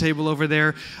 information table over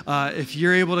there. If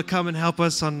you're able to come and help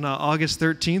us on August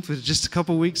 13th, which is just a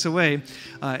couple weeks away,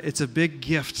 it's a big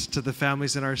gift to the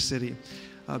families in our city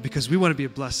because we want to be a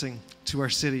blessing to our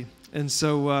city. And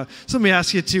so let me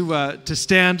ask you to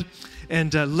stand,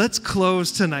 and let's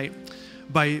close tonight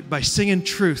by singing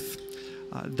truth,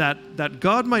 that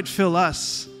God might fill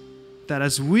us, that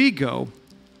as we go,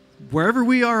 wherever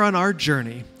we are on our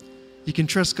journey, you can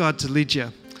trust God to lead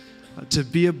you, to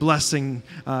be a blessing,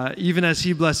 even as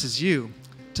He blesses you,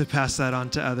 to pass that on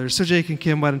to others. So Jake and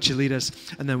Kim, why don't you lead us,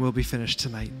 and then we'll be finished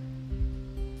tonight.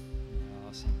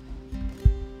 Awesome.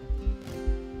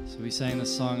 So we sang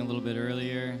this song a little bit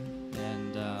earlier,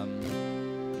 and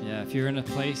if you're in a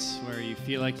place where you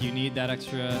feel like you need that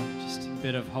extra just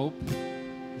bit of hope,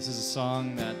 this is a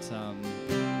song that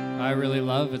I really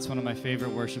love. It's one of my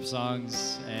favorite worship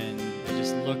songs, and it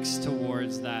just looks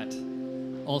towards that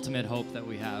ultimate hope that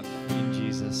we have in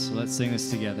Jesus. So let's sing this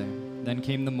together. Then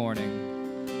came the morning.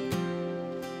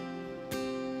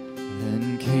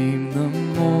 Then came the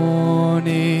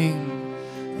morning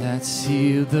that that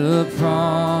sealed the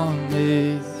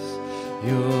promise.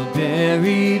 Your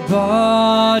buried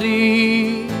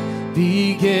body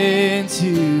began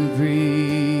to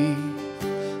breathe.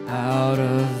 Out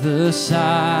of the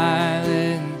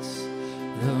silence,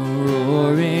 the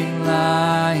roaring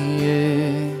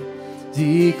lion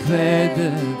declared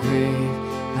the grave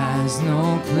has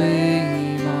no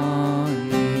claim on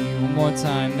me. One more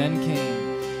time, then came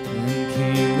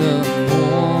the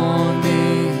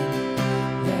morning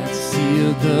that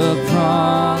sealed the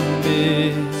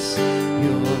promise.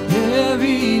 Your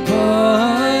buried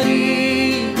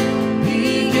body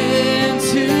began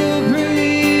to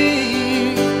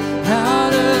breathe.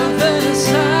 Out of the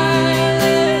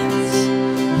silence,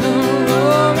 the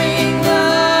roaring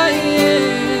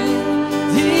lion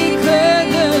declared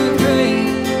the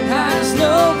grave has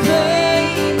no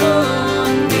claim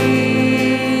on me.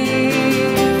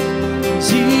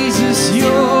 Jesus,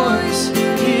 yours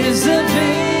is the victory.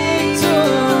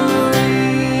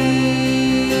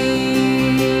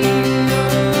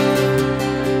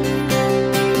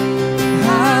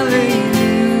 Hallelujah,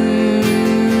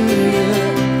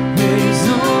 praise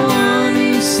the one who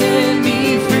set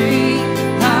me free.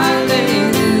 Hallelujah,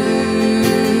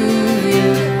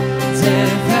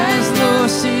 death has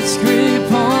lost its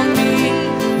grip on me.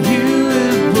 You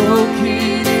have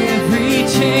broken every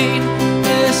chain.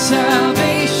 There's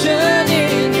salvation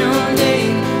in your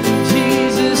name,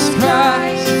 Jesus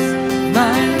Christ,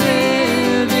 my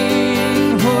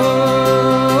living hope.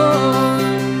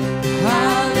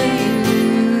 Hallelujah,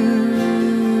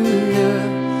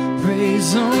 praise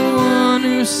the one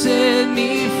who set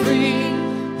me free.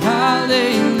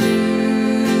 Hallelujah,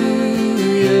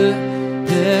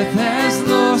 death has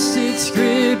lost its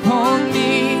grip on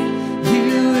me.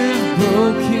 You have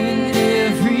broken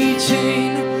every chain.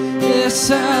 There's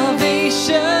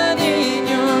salvation in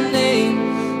your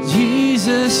name,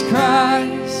 Jesus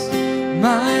Christ,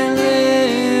 my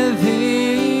living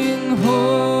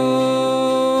hope.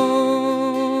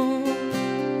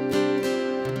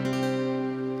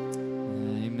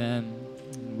 Amen.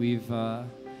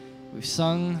 We've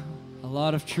sung a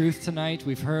lot of truth tonight.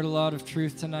 We've heard a lot of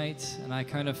truth tonight, and I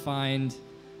kind of find,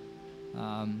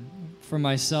 for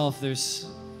myself, there's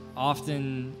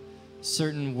often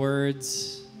certain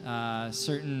words,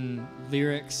 certain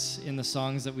lyrics in the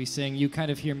songs that we sing. You kind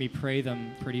of hear me pray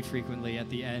them pretty frequently at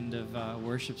the end of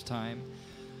worship time.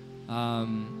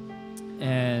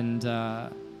 And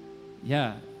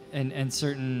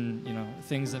certain,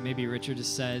 things that maybe Richard has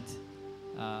said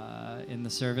in the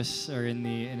service or in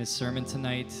his sermon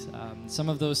tonight. Some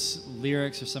of those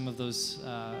lyrics or some of those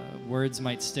words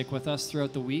might stick with us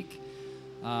throughout the week.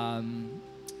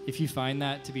 If you find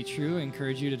that to be true, I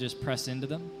encourage you to just press into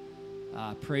them.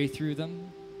 Pray through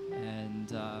them,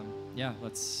 and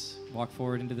let's walk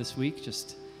forward into this week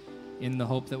just in the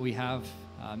hope that we have,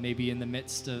 maybe in the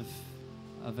midst of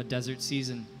a desert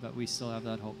season, but we still have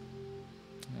that hope.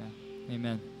 Yeah.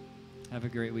 Amen. Have a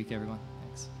great week, everyone.